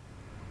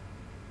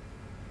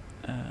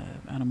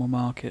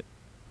market.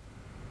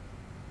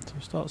 So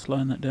we'll start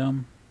slowing that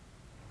down.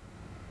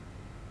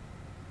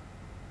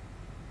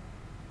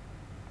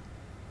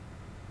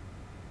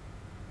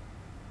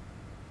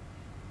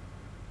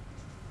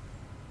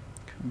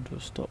 Come to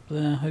a stop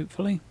there,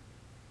 hopefully.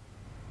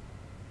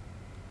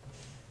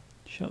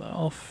 Shut that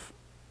off,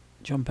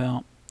 jump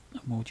out,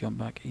 and we'll jump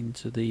back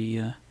into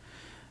the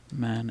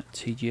MAN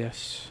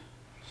TGS.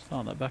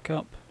 Start that back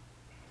up,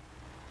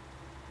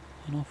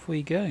 and off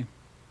we go.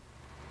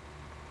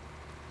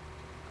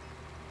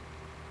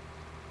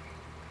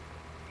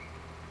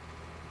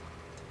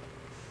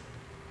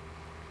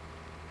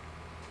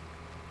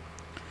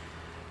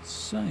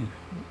 So,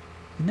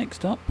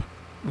 next up,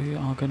 we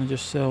are going to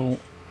just sell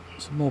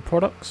some more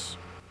products,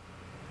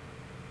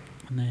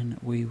 and then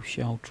we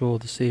shall draw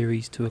the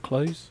series to a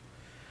close.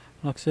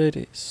 Like I said,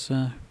 it's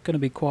going to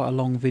be quite a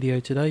long video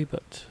today,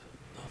 but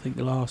I think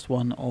the last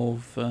one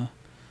of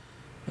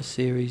a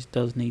series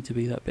does need to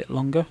be that bit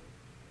longer.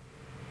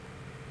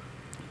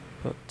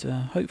 But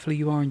hopefully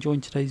you are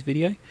enjoying today's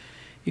video.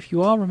 If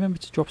you are, remember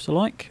to drop us a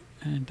like,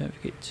 and don't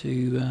forget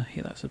to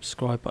hit that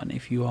subscribe button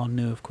if you are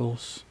new, of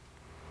course.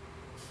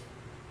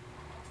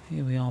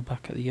 Here we are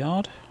back at the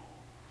yard.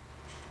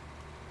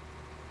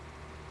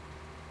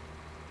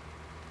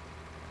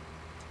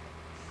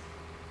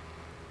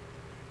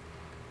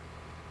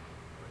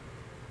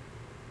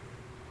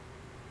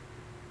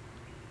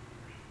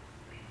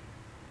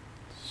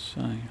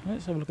 So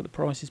let's have a look at the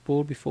prices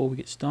board before we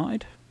get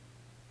started.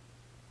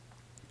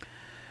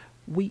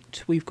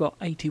 Wheat, we've got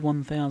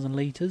 81,000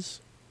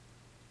 litres,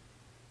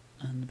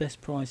 and the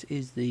best price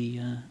is the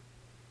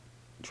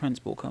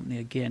transport company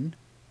again,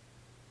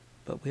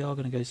 but we are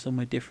going to go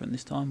somewhere different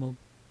this time. We'll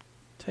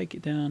take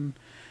it down.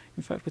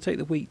 In fact, we'll take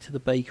the wheat to the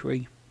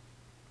bakery.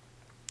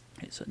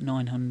 It's at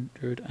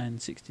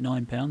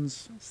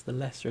 £969. It's the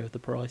lesser of the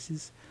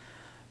prices,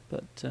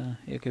 but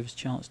it'll give us a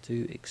chance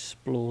to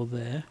explore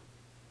there.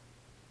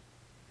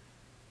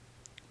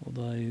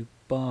 Although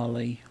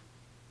barley,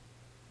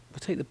 we'll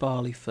take the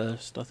barley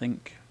first, I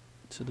think,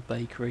 to the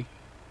bakery.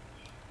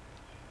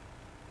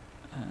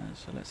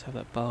 So let's have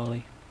that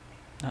barley.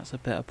 That's a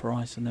better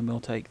price, and then we'll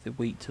take the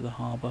wheat to the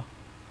harbour.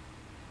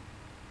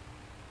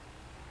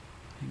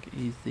 I think it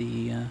is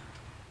the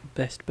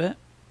best bet.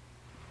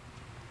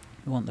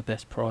 We want the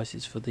best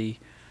prices for the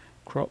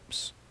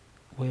crops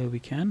where we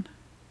can.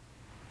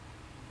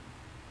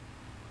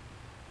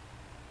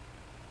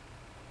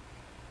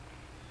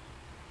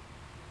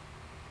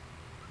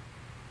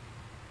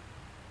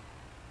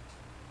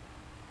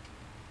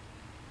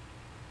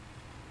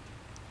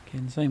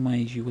 Again, the same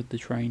way as you would the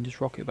train,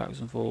 just rock it backwards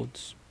and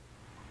forwards,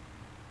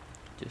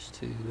 just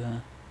to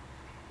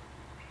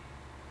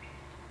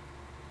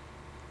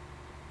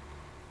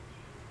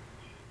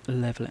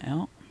level it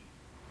out.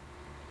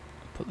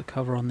 Put the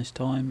cover on this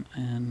time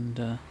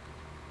and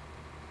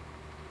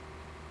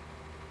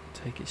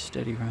take it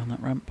steady around that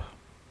ramp.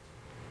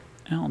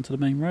 Out onto the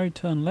main road,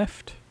 turn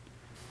left.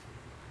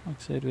 Like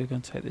I said, we're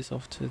going to take this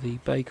off to the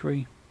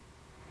bakery.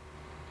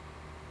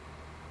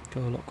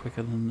 Go a lot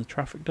quicker than the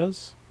traffic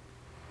does.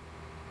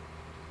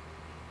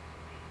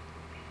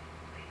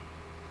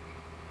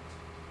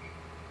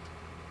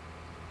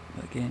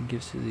 Again,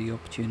 gives you the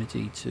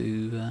opportunity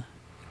to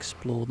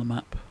explore the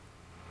map.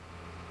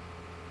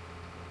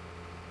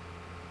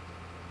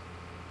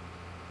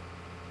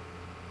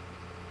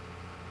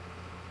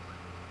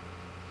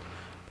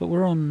 But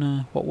we're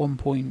on what,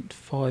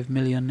 1.5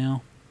 million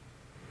now.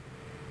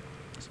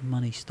 Some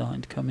money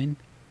starting to come in.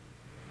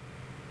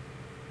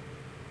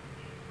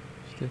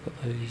 Still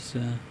got those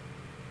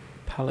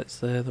pallets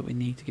there that we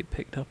need to get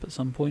picked up at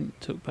some point.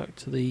 Took back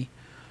to the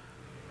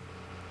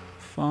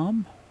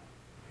farm.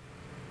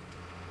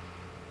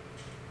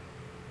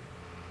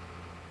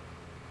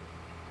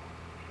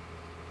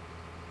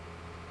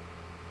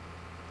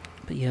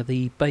 But yeah,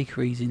 the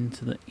bakery's in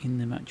the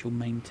actual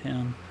main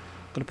town.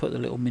 I'm going to put the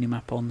little mini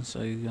map on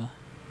so I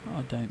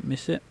don't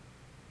miss it.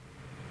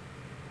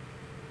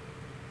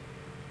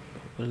 I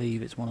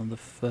believe it's one of the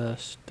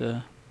first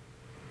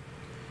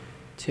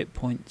tip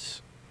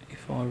points,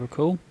 if I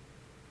recall.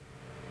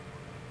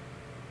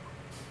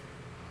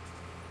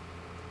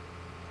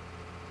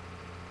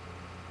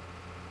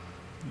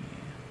 Yeah.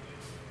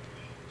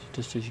 So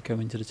just as you come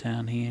into the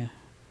town here,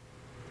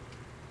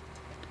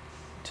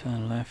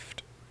 turn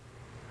left,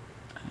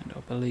 and I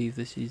believe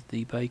this is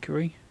the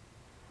bakery.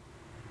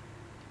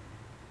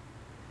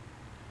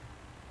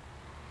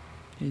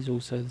 Here's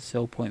also the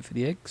sell point for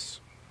the eggs,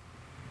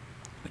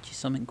 which is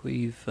something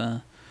we've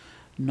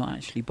not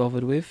actually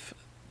bothered with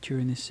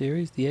during this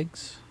series, the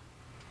eggs.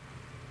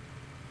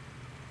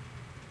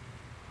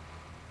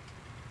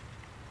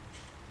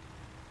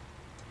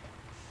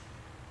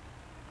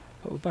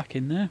 But we're back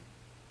in there,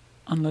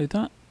 unload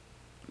that,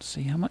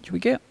 see how much we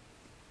get.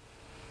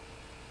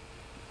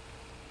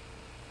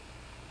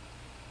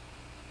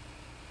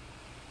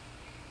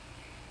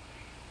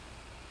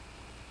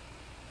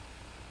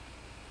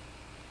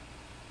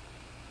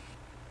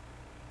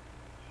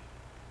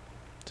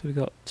 So we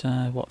got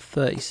what,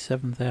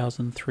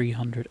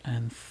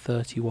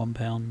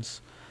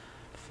 £37,331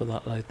 for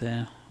that load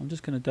there. I'm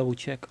just going to double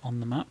check on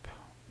the map,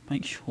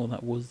 make sure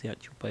that was the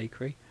actual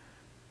bakery.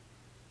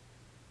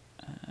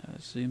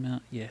 Zoom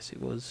out. Yes,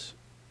 it was.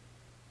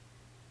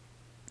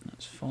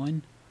 That's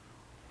fine.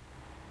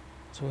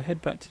 So we'll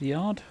head back to the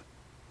yard.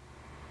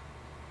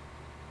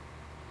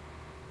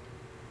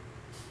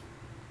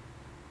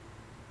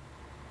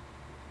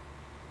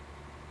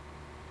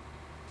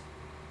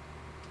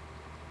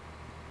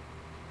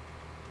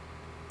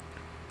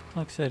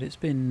 Like I said, it's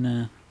been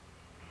a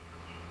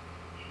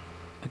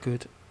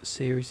good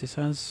series. This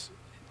has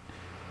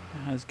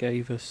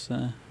gave us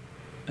a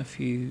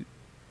few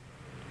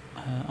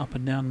up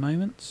and down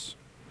moments.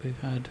 We've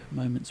had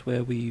moments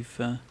where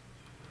we've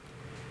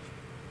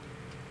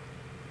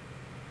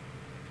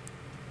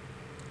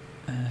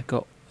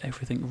got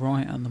everything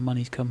right and the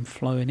money's come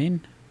flowing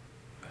in.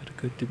 We've had a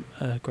good,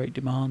 great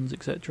demands,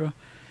 etc.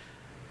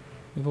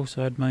 We've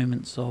also had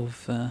moments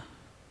of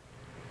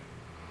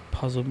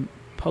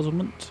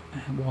puzzlement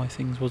and why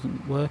things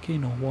wasn't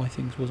working or why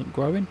things wasn't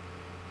growing.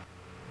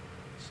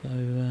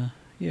 So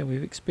yeah,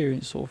 we've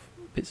experienced sort of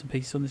bits and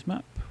pieces on this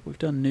map. We've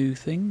done new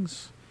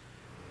things.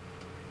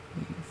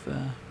 We've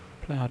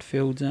ploughed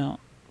fields out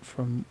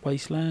from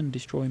wasteland,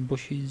 destroying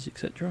bushes,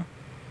 etc.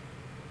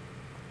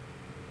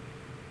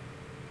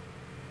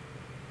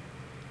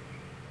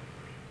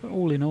 But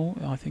all in all,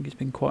 I think it's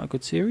been quite a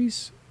good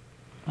series.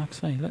 Like I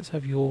say, let's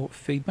have your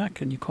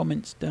feedback and your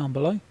comments down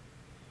below.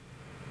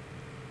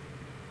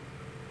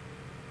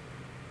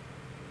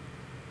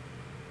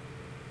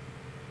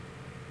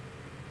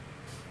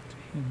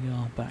 Here we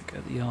are back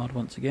at the yard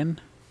once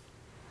again.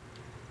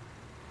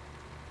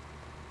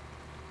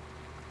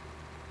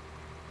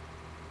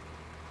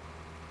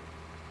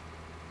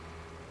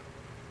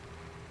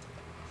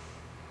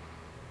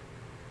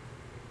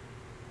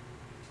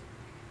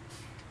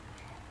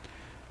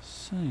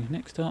 So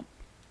next up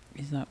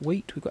is that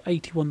wheat. We've got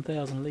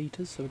 81,000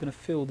 litres, so we're going to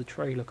fill the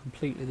trailer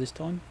completely this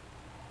time.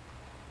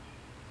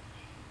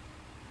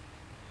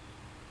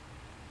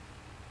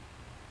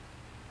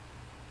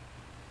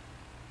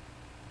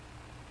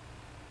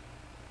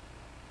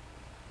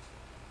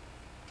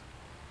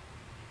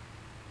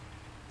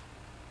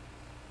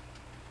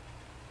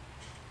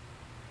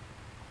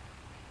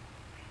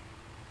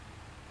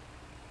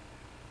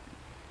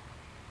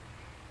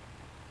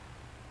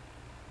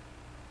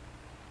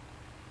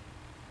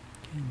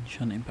 Again,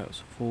 shunting backwards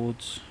and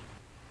forwards.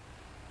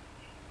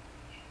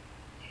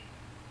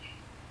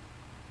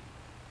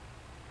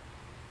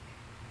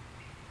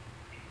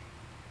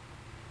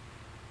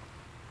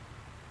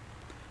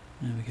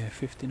 There we go,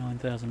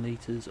 59,000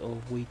 litres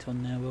of wheat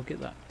on there. We'll get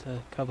that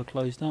cover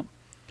closed up.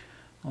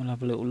 I'll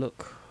have a little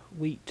look.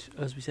 Wheat,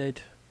 as we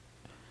said,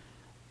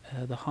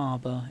 the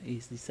harbour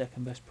is the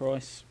second best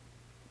price.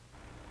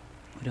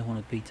 We don't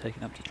want to be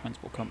taken up to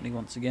transport company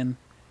once again.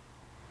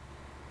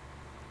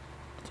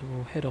 So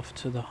we'll head off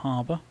to the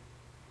harbour.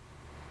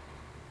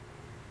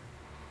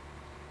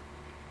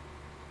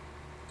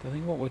 So I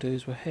think what we'll do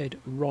is we'll head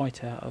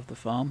right out of the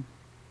farm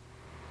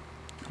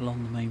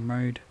along the main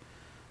road,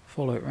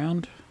 follow it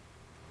round,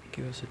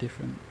 give us a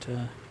different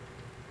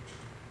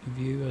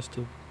view as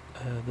to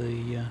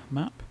the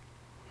map.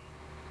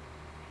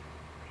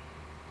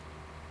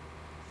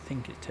 I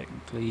think it's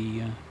technically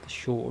the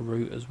shorter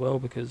route as well,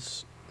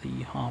 because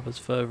the harbour's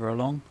further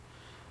along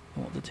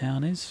than what the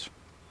town is.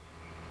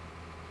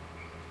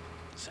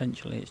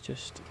 Essentially it's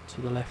just to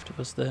the left of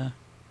us there.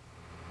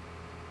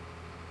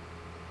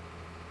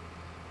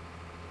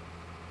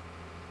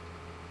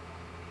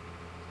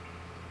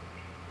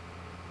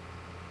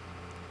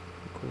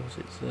 Of course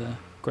it's a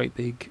great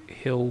big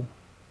hill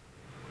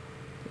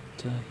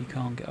that you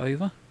can't get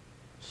over,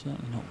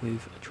 certainly not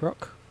with a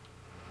truck.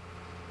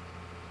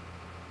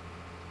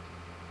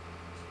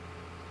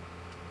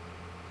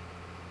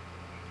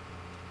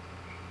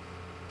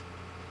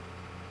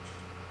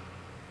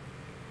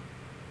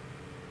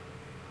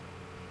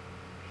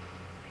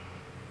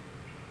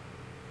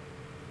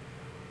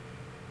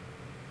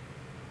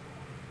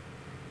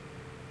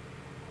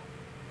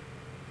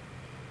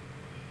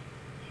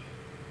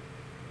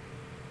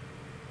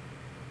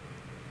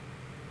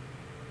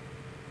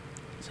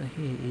 So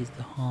here is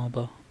the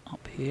harbour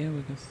up here.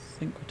 I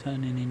think we're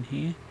turning in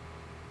here.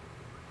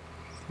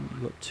 I think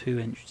we've got two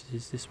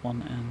entrances, this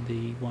one and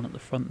the one at the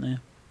front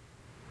there.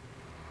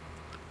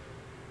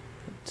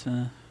 But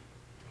yeah,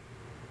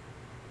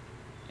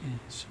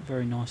 it's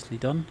very nicely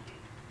done.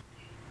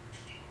 I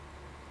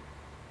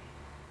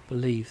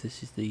believe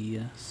this is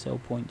the sell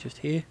point just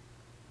here.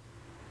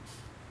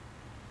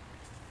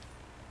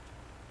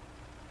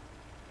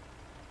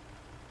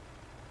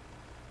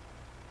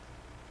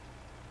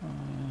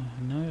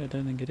 No, I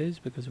don't think it is,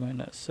 because it won't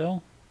let us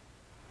sell.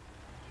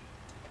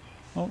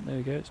 Oh, there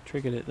we go, it's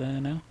triggered it there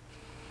now.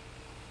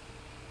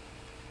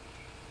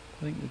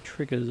 I think the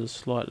triggers are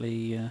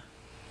slightly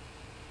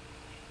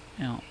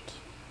out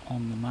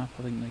on the map.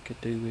 I think they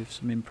could do with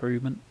some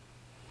improvement.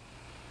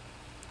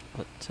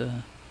 But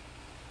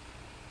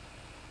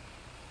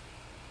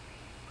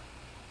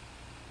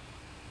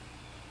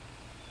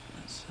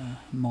that's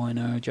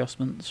minor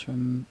adjustments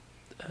from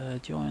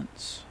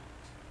Giants.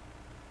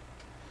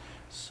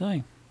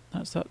 So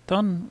that's that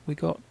done. We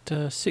got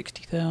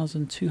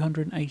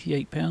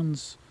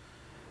 £60,288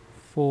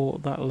 for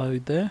that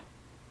load there.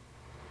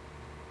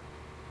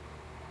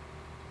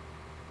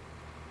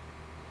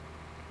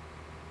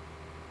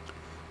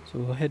 So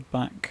we'll head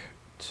back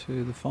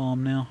to the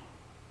farm now.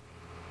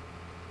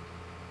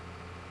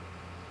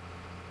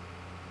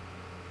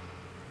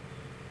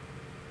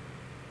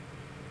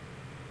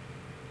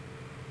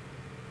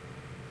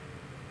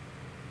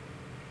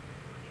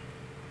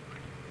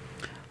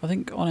 I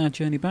think on our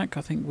journey back,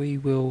 I think we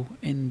will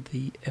end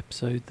the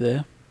episode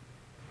there.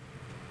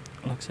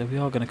 Like I said, we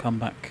are going to come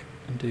back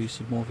and do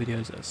some more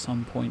videos at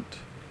some point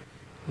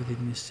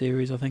within this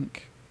series, I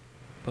think.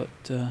 But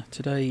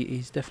today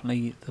is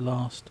definitely the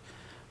last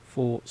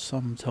for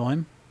some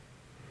time.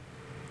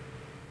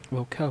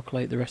 We'll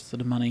calculate the rest of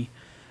the money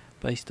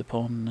based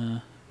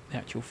upon the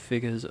actual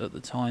figures at the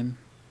time,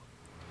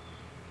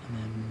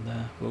 and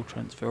then we'll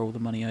transfer all the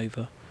money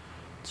over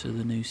to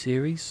the new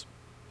series.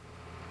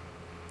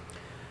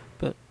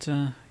 But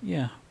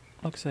yeah,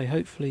 like I say,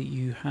 hopefully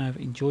you have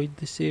enjoyed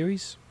this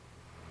series.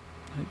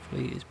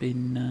 Hopefully it's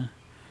been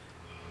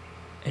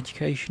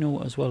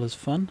educational as well as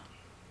fun.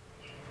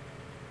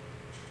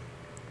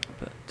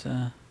 But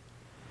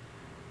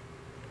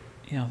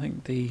yeah, I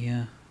think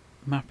the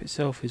map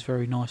itself is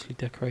very nicely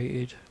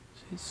decorated.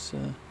 It's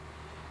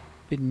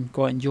been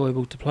quite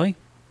enjoyable to play.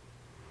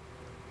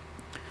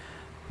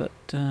 But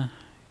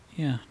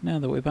yeah, now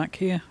that we're back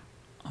here,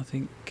 I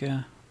think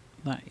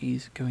that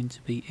is going to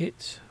be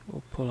it.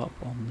 We'll pull up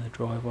on the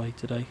driveway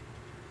today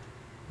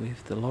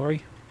with the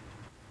lorry.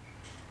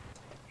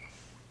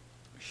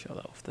 Shut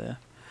that off there.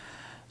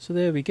 So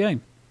there we go.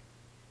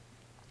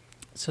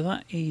 So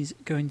that is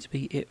going to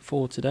be it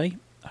for today.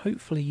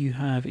 Hopefully you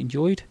have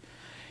enjoyed.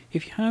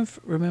 If you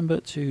have, remember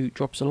to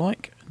drop us a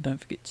like, and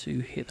don't forget to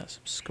hit that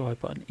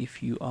subscribe button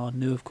if you are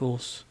new, of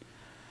course.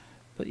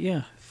 But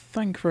yeah,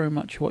 thank you very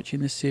much for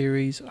watching this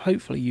series.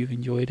 Hopefully you've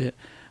enjoyed it,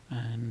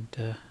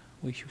 and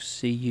we shall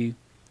see you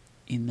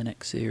in the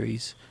next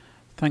series.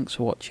 Thanks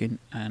for watching,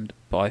 and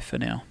bye for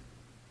now.